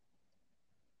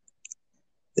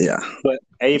 Yeah. But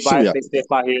everybody stay safe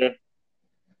out here.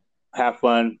 Have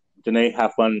fun. Genay,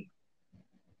 have fun.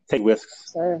 Take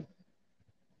risks. Sure.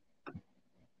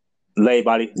 Lay,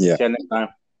 buddy. Yeah. See you next time.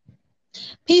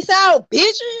 Peace out,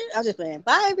 bitches. I'm just playing.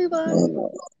 Bye, everybody.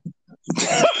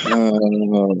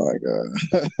 Oh my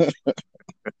God.